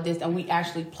and all of this. And we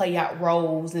actually play out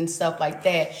roles and stuff like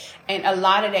that. And a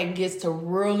lot of that gets to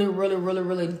really, really, really,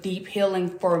 really deep healing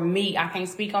for me. I can't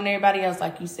speak on everybody else,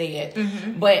 like you said.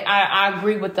 But I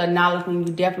agree with the acknowledgement.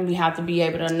 You definitely have to be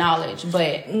able to acknowledge.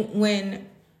 But when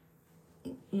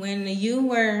you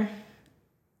were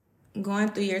going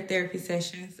through your therapy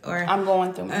sessions, or I'm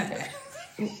going through my therapy.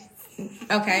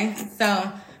 Okay,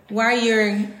 so while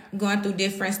you're going through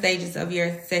different stages of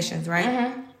your sessions,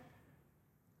 right?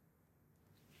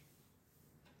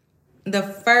 The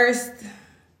first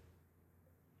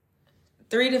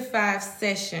 3 to 5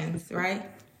 sessions, right,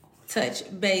 touch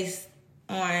base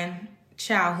on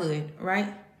childhood,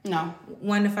 right? No.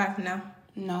 1 to 5,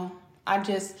 No. I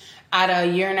just, out of a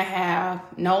year and a half,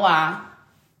 no lie,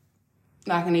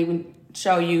 I can even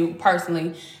show you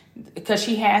personally, because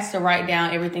she has to write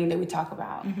down everything that we talk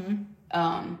about.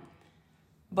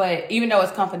 But even though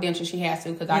it's confidential, she has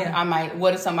to, because I might,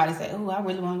 what if somebody say, oh, I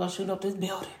really want to go shoot up this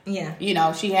building? Yeah. You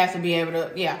know, she has to be able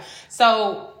to,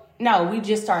 So, no, we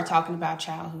just started talking about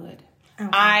childhood.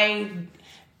 Okay.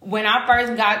 When I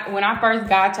first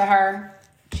got to her,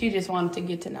 she just wanted to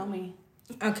get to know me.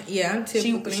 Okay, yeah,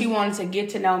 typically. She wanted to get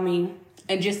to know me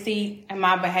and just see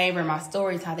my behavior, my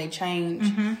stories, how they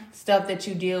change, stuff that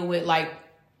you deal with, like,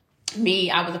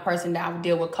 me, I was a person that I would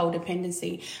deal with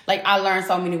codependency. Like, I learned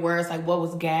so many words, like what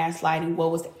was gaslighting,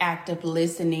 what was active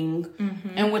listening,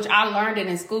 and which I learned it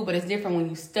in school, but it's different when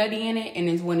you studying it and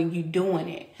it's when you doing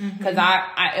it. Because I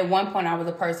at one point I was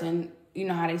a person, you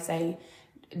know how they say,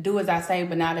 do as I say,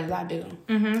 but not as I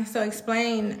do. So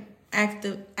explain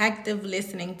active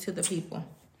listening to the people.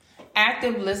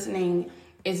 Active listening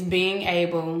is being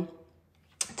able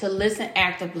to listen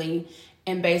actively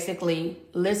and basically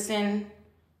listen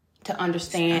to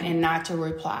understand and not to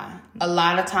reply. A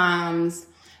lot of times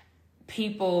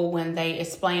people, when they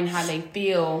explain how they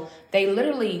feel, they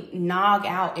literally nog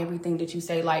out everything that you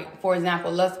say. Like, for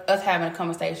example, us having a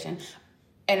conversation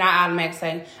and I automatically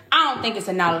say, I don't think it's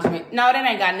acknowledgement. No, that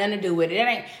ain't got nothing to do with it. That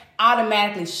ain't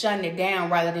automatically shutting it down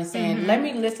rather than saying, let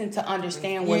me listen to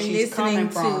understand where she's coming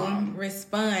from. To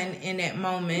respond in that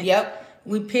moment. Yep.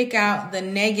 We pick out the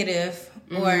negative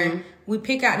or we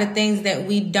pick out the things that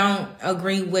we don't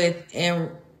agree with and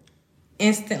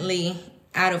instantly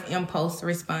out of impulse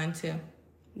respond to.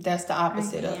 That's the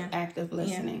opposite of active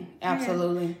listening. Yeah.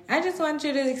 Absolutely. Yeah. I just want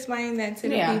you to explain that to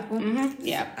the people.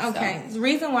 Yeah. Okay. So. The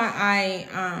reason why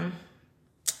I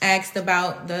asked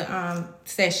about the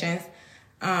sessions.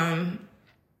 I'm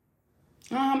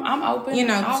open. You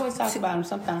know, I always talk about them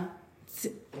sometimes.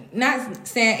 Not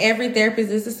saying every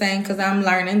therapist is the same, because I'm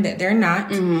learning that they're not.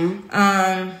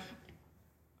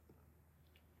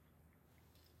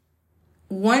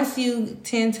 once you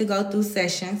tend to go through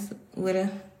sessions with a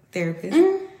therapist,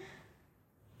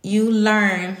 you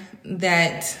learn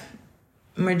that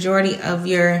majority of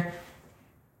your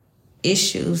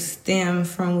issues stem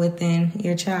from within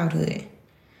your childhood.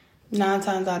 9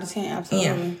 times out of 10,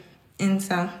 absolutely. Yeah. And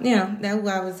so, that's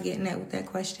what I was getting at with that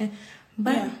question.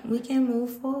 But we can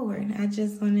move forward. I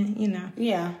just want to,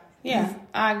 Yeah,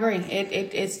 I agree.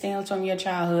 It stems from your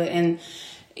childhood. And,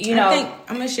 I think,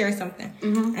 I'm going to share something.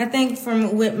 Mm-hmm. I think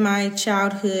with my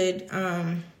childhood,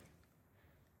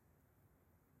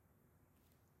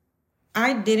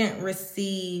 I didn't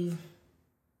receive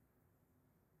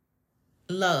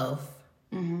love.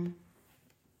 Mm-hmm.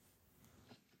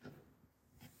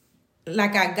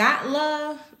 Like I got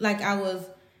love,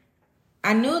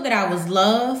 I knew that I was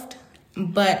loved,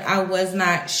 but I was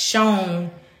not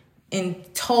shown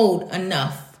and told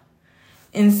enough.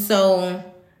 And so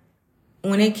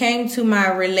when it came to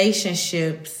my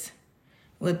relationships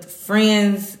with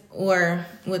friends or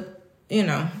with,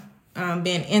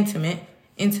 being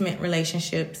intimate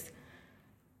relationships,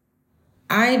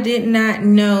 I did not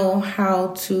know how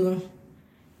to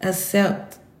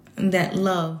accept that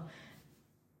love,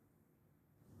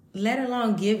 let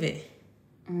alone give it.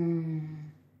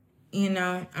 And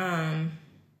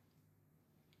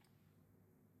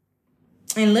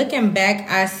looking back,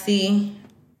 I see,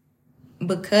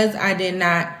 because I did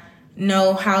not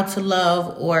know how to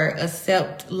love or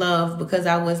accept love because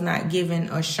I was not given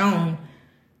or shown,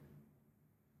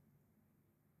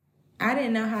 I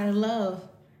didn't know how to love,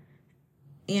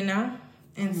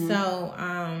 And so,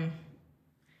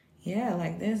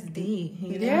 that's deep.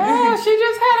 Yeah, she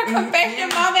just had a confession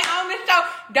moment on the show.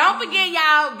 Don't forget,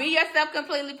 y'all, Be Yourself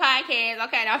Completely podcast.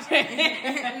 Okay, no.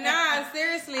 Nah,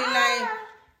 seriously,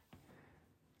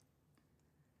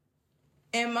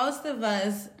 and most of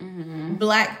us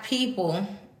Black people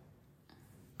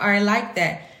are like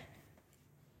that.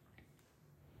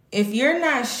 If you're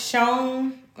not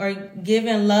shown or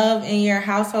given love in your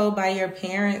household by your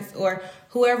parents or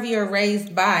whoever you're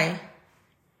raised by,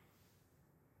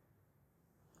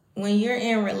 when you're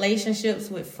in relationships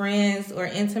with friends or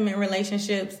intimate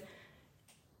relationships,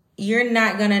 you're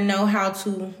not going to know how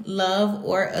to love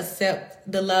or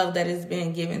accept the love that is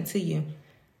being given to you.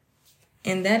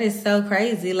 And that is so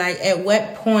crazy. At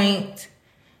what point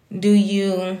do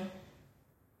you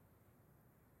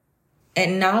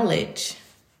acknowledge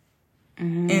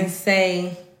and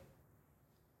say,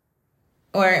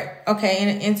 in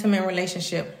an intimate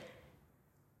relationship,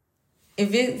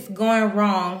 if it's going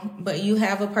wrong, but you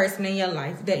have a person in your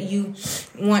life that you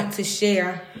want to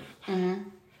share,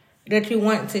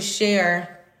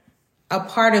 a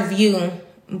part of you,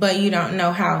 but you don't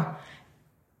know how,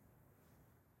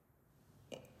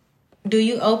 do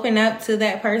you open up to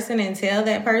that person and tell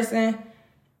that person?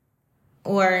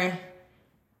 Or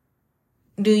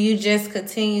do you just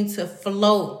continue to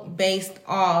float based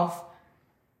off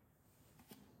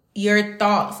your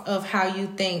thoughts of how you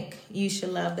think you should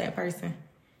love that person?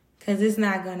 Because it's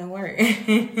not going to work.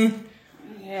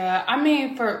 Yeah, I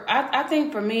mean, I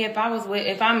think for me, if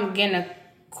I'm getting a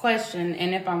question,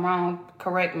 and if I'm wrong,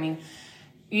 correct me.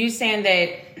 You saying that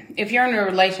if you're in a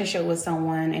relationship with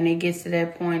someone and it gets to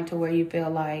that point to where you feel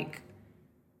like,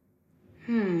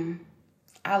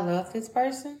 I love this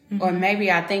person, or maybe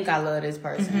I think I love this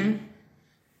person.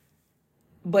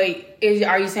 But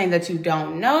are you saying that you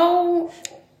don't know?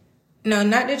 No,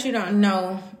 not that you don't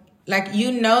know.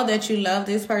 You know that you love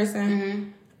this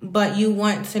person, but you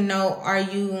want to know, are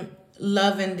you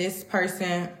loving this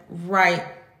person right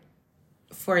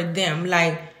for them?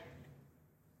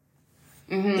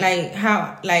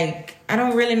 How, I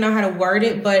don't really know how to word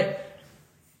it, but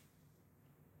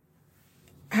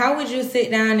how would you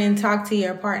sit down and talk to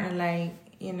your partner?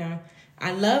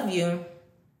 I love you,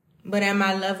 but am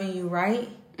I loving you right?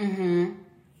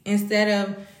 Instead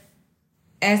of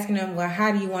asking them, well,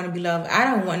 how do you want to be loved? I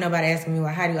don't want nobody asking me,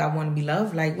 well, how do I want to be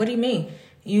loved? What do you mean?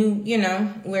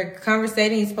 We're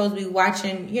conversating, you're supposed to be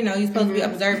watching, you're supposed to be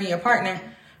observing your partner.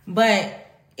 But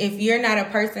if you're not a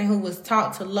person who was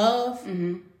taught to love,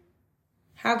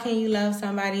 how can you love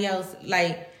somebody else,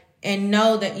 and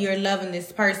know that you're loving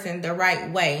this person the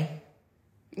right way?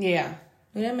 Yeah.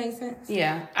 Does that make sense?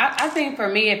 Yeah. I think for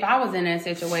me, if I was in that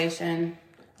situation,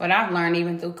 what I've learned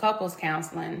even through couples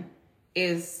counseling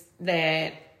is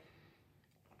that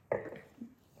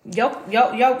your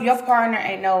partner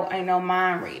ain't no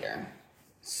mind reader.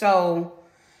 So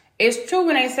it's true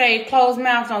when they say closed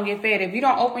mouths don't get fed. If you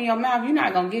don't open your mouth, you're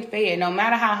not gonna get fed. No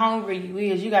matter how hungry you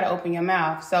is, you gotta open your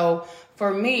mouth. So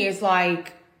for me, it's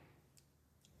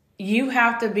you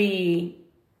have to be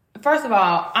First of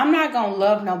all, I'm not going to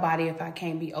love nobody if I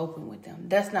can't be open with them.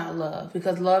 That's not love,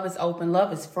 because love is open.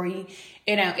 Love is free.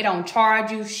 It don't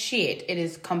charge you shit. It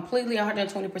is completely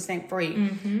 120% free.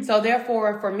 Mm-hmm. So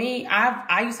therefore, for me,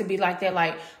 I used to be like that.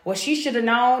 Like, well, she should have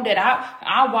known that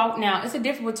I walk now. It's a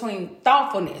difference between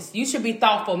thoughtfulness. You should be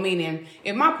thoughtful, meaning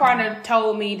if my partner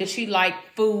told me that she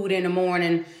liked food in the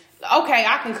morning, okay,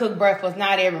 I can cook breakfast,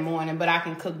 not every morning, but I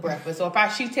can cook breakfast. So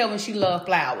if she tell me she love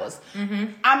flowers,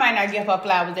 I might not give her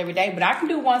flowers every day, but I can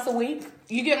do once a week.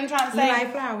 You get what I'm trying to say? You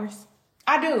like flowers?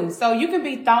 I do. So you can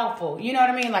be thoughtful. You know what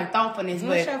I mean? Like thoughtfulness.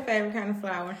 What's your favorite kind of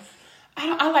flower?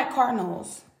 I like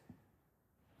cardinals.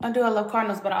 I love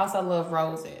cardinals, but I also love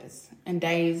roses and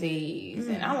daisies,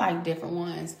 and I like different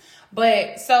ones.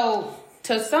 But so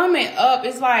to sum it up,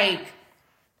 it's like,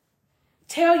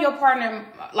 tell your partner,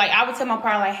 like I would tell my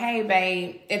partner, like, hey,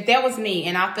 babe, if that was me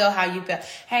and I felt how you felt,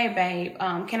 hey, babe,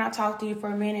 can I talk to you for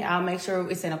a minute? I'll make sure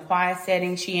it's in a quiet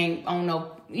setting. She ain't on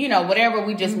no, whatever.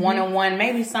 We just one-on-one,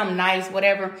 maybe something nice,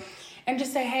 whatever. And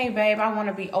just say, hey, babe, I want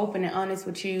to be open and honest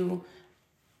with you.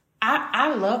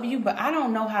 I love you, but I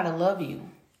don't know how to love you.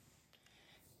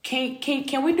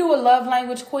 Can we do a love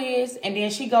language quiz? And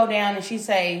then she go down and she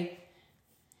say,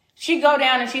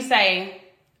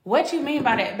 what you mean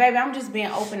by that? Baby, I'm just being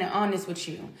open and honest with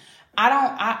you.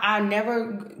 I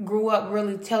never grew up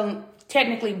really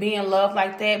technically being loved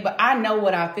like that, but I know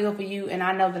what I feel for you, and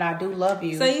I know that I do love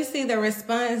you. So you see the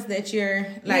response that you're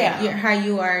like, how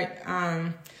you are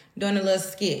doing a little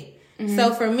skit. Mm-hmm.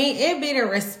 So for me, it be the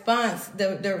response,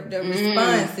 the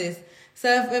responses.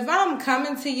 So if I'm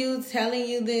coming to you, telling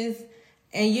you this,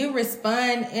 and you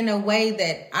respond in a way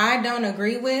that I don't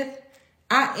agree with,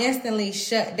 I instantly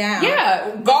shut down.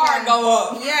 Yeah, guard go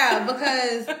up. Yeah,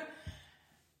 because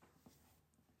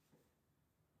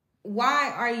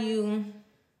why are you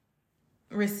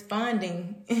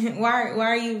responding? Why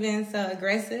are you being so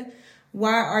aggressive?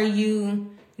 Why are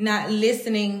you not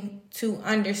listening to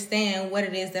understand what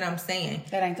it is that I'm saying?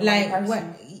 That ain't the right person. What?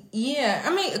 Yeah,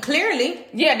 I mean, clearly.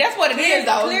 Yeah, that's what it is,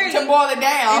 though. Clearly, to boil it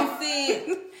down. And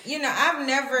see,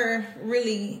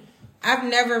 I've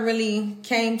never really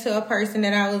came to a person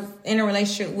that I was in a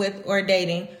relationship with or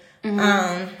dating,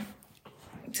 to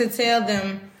tell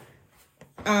them,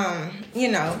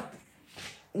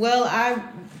 well, I've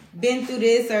been through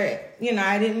this, or,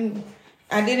 I didn't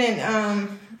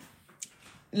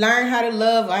learn how to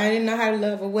love, or I didn't know how to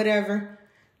love, or whatever.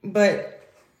 But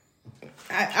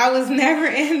I was never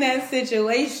in that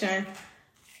situation,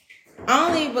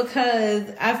 only because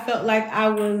I felt like I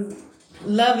was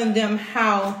loving them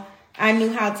how I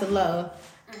knew how to love.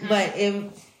 But if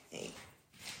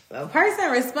a person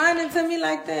responded to me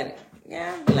like that,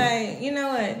 yeah, I'd be like, you know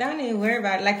what? Don't even worry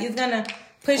about it. Like, it's gonna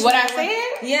push what me I away.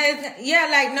 said. Yeah,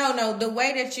 like no. The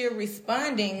way that you're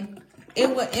responding,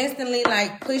 it would instantly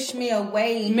like push me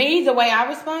away. Me, the way I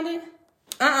responded.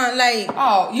 Like,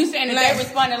 oh, you saying that like, they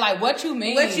responded like, what you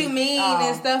mean? What you mean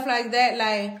and stuff like that.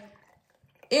 Like,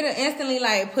 it'll instantly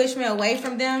like push me away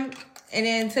from them, and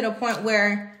then to the point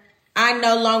where I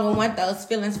no longer want those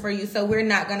feelings for you, so we're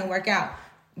not going to work out.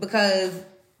 Because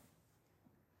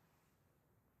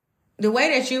the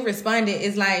way that you responded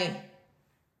is like,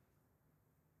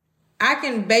 I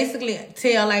can basically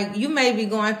tell, like, you may be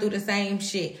going through the same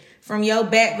shit from your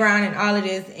background and all of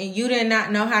this, and you did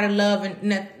not know how to love,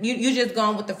 and you just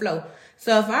going with the flow.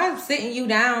 So if I'm sitting you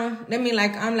down, that mean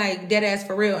like I'm like dead ass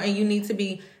for real, and you need to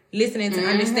be listening to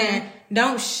understand.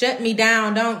 Don't shut me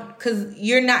down. Because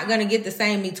you're not going to get the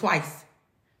same me twice.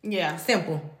 Yeah.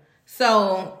 Simple.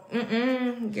 So,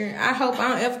 girl, I hope I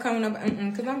don't ever come up,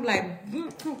 because I'm like, girl,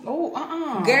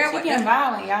 she getting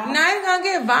violent, y'all. Now it's going to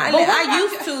get violent. I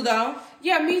used to, though.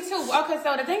 Yeah, me too. Okay,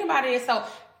 so the thing about it is, so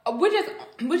we're just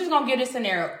going to give this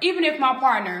scenario. Even if my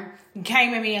partner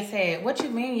came at me and said, what you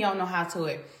mean you don't know how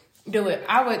to do it?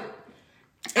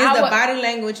 It's the body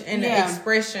language and the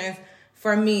expressions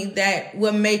for me that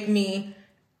would make me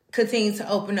continue to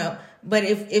open up. But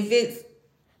if it's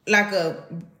like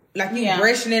you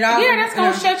brushing it off, that's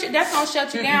gonna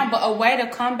shut you down. But a way to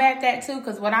combat that too,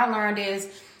 because what I learned is,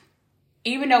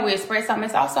 even though we express something,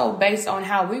 it's also based on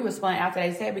how we respond after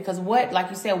they said. Because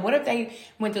like you said, what if they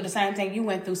went through the same thing you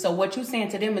went through? So what you saying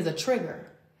to them is a trigger.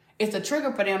 It's a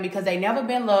trigger for them because they never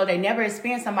been loved. They never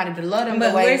experienced somebody to love them.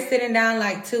 But we're sitting down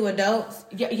like two adults.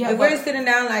 If we're sitting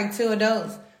down like two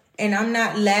adults, and I'm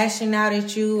not lashing out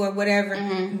at you or whatever,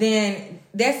 then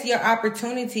that's your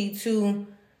opportunity to,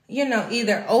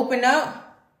 either open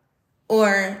up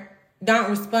or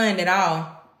don't respond at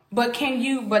all. But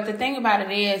the thing about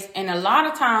it is, and a lot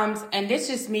of times, and this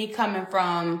is me coming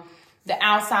from the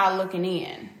outside looking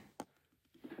in,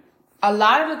 a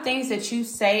lot of the things that you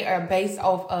say are based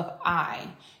off of I.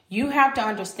 You have to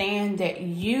understand that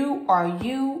you are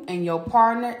you and your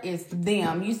partner is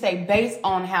them. You say based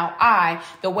on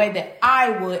the way that I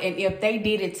would, and if they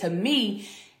did it to me,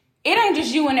 it ain't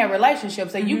just you in that relationship.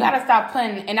 So you got to stop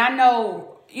putting, and I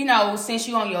know, since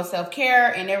you on your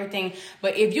self-care and everything,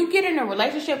 but if you get in a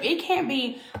relationship, it can't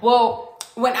be, well,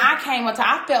 when I came up to,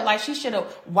 I felt like she should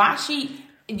have,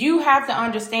 you have to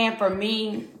understand for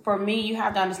me, you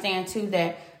have to understand too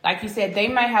that, like you said, they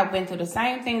may have been through the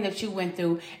same thing that you went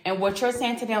through, and what you're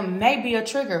saying to them may be a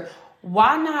trigger.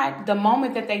 Why not the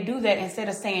moment that they do that, instead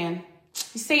of saying,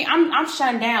 you see, I'm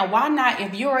shutting down. Why not,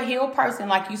 if you're a healed person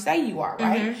like you say you are,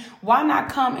 right? Why not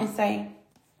come and say,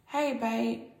 hey,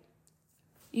 babe,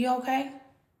 you okay?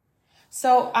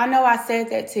 So I know I said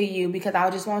that to you because I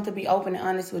just want to be open and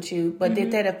honest with you, but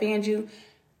did that offend you?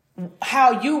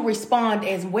 How you respond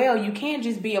as well. You can't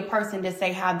just be a person to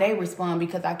say how they respond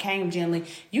because I came gently.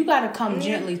 You got to come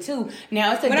gently too.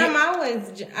 Now it's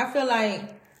I feel like.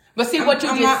 But see, what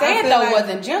you just said though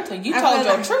wasn't gentle. You told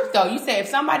your truth though. You said if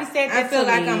somebody said that to me. I feel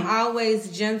like I'm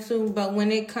always gentle, but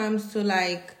when it comes to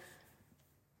like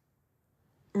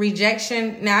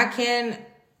rejection, now I can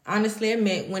honestly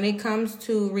admit when it comes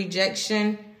to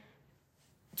rejection,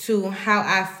 to how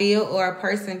I feel, or a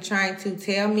person trying to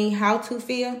tell me how to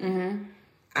feel,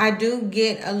 I do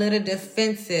get a little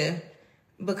defensive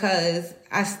because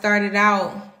I started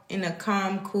out in a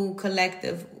calm, cool,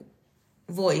 collective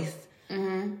voice.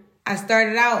 I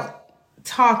started out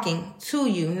talking to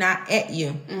you, not at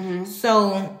you.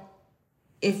 So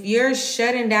if you're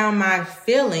shutting down my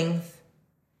feelings,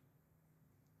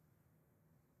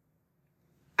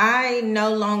 I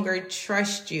no longer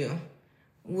trust you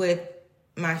with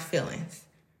my feelings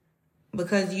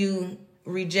because you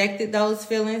rejected those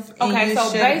feelings. Okay,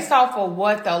 so based off of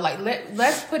what though? Like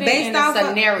let's put it in a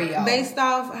scenario. Based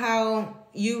off how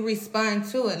you respond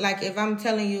to it. Like if I'm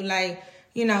telling you like,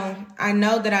 I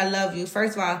know that I love you.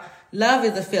 First of all, love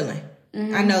is a feeling.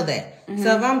 I know that.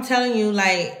 So if I'm telling you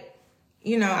like,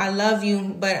 I love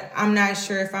you, but I'm not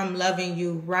sure if I'm loving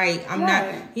you right. I'm not,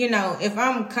 if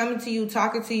I'm coming to you,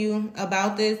 talking to you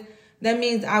about this, that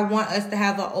means I want us to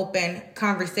have an open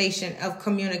conversation of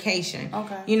communication.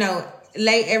 Okay.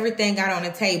 Lay everything out on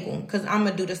the table because I'm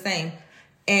going to do the same.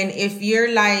 And if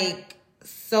you're like,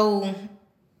 so.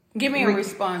 Give me a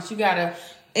response. You got to.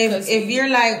 If you're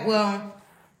like, well,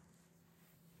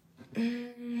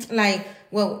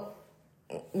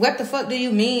 what the fuck do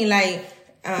you mean? Like,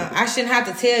 I shouldn't have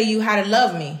to tell you how to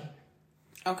love me.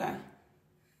 Okay.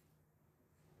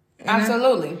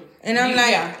 Absolutely. And I'm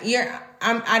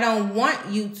I don't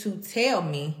want you to tell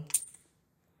me.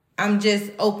 I'm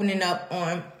just opening up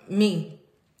on me.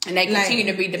 And they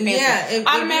continue to be defensive. Yeah,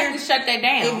 automatically shut that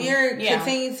down. If you're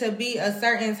continuing to be a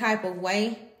certain type of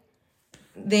way,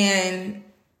 then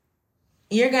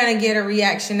you're going to get a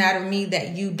reaction out of me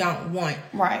that you don't want.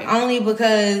 Right. Only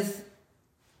because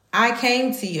I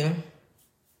came to you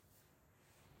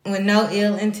with no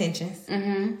ill intentions.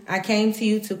 I came to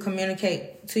you to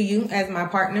communicate to you as my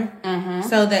partner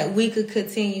so that we could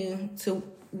continue to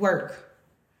work.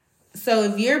 So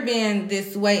if you're being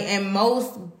this way, and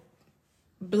most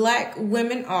Black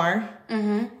women are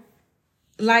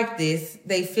like this,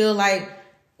 they feel like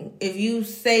if you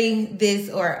say this,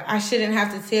 or I shouldn't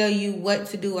have to tell you what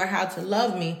to do or how to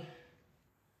love me.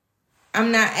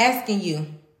 I'm not asking you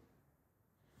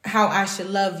how I should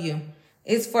love you.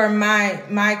 It's for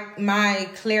my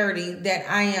clarity that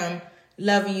I am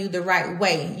loving you the right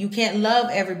way. You can't love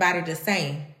everybody the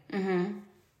same.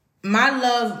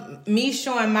 Me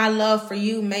showing my love for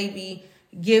you may be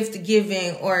gift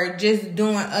giving or just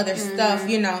doing other stuff,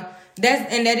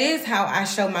 that is how I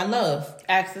show my love.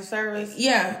 Acts of service.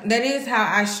 Yeah, that is how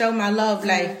I show my love.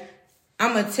 Like,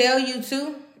 I'm going to tell you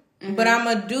to, but I'm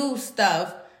going to do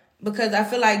stuff because I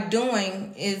feel like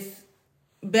doing is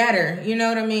better. You know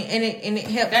what I mean? And it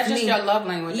helps me. That's just your love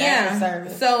language. Acts of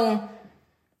service. So,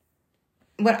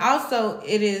 but also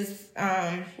it is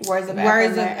words of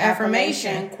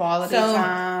affirmation, quality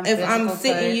time. If I'm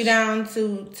sitting you down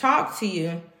to talk to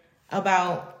you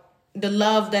about the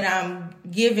love that I'm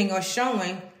giving or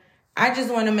showing, I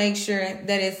just want to make sure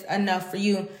that it's enough for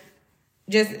you.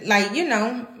 Just like,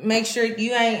 make sure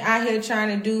you ain't out here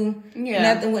trying to do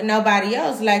nothing with nobody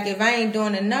else. Like, if I ain't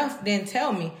doing enough, then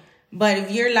tell me. But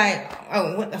if you're like,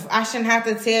 I shouldn't have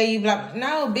to tell you, blah,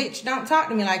 no, bitch, don't talk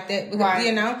to me like that.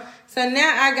 Because, So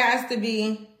now I got to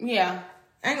be, I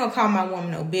ain't gonna call my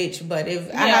woman no bitch, but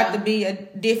if I have to be a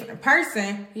different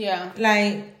person,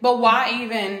 but why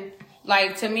even,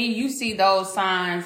 like, to me, you see those signs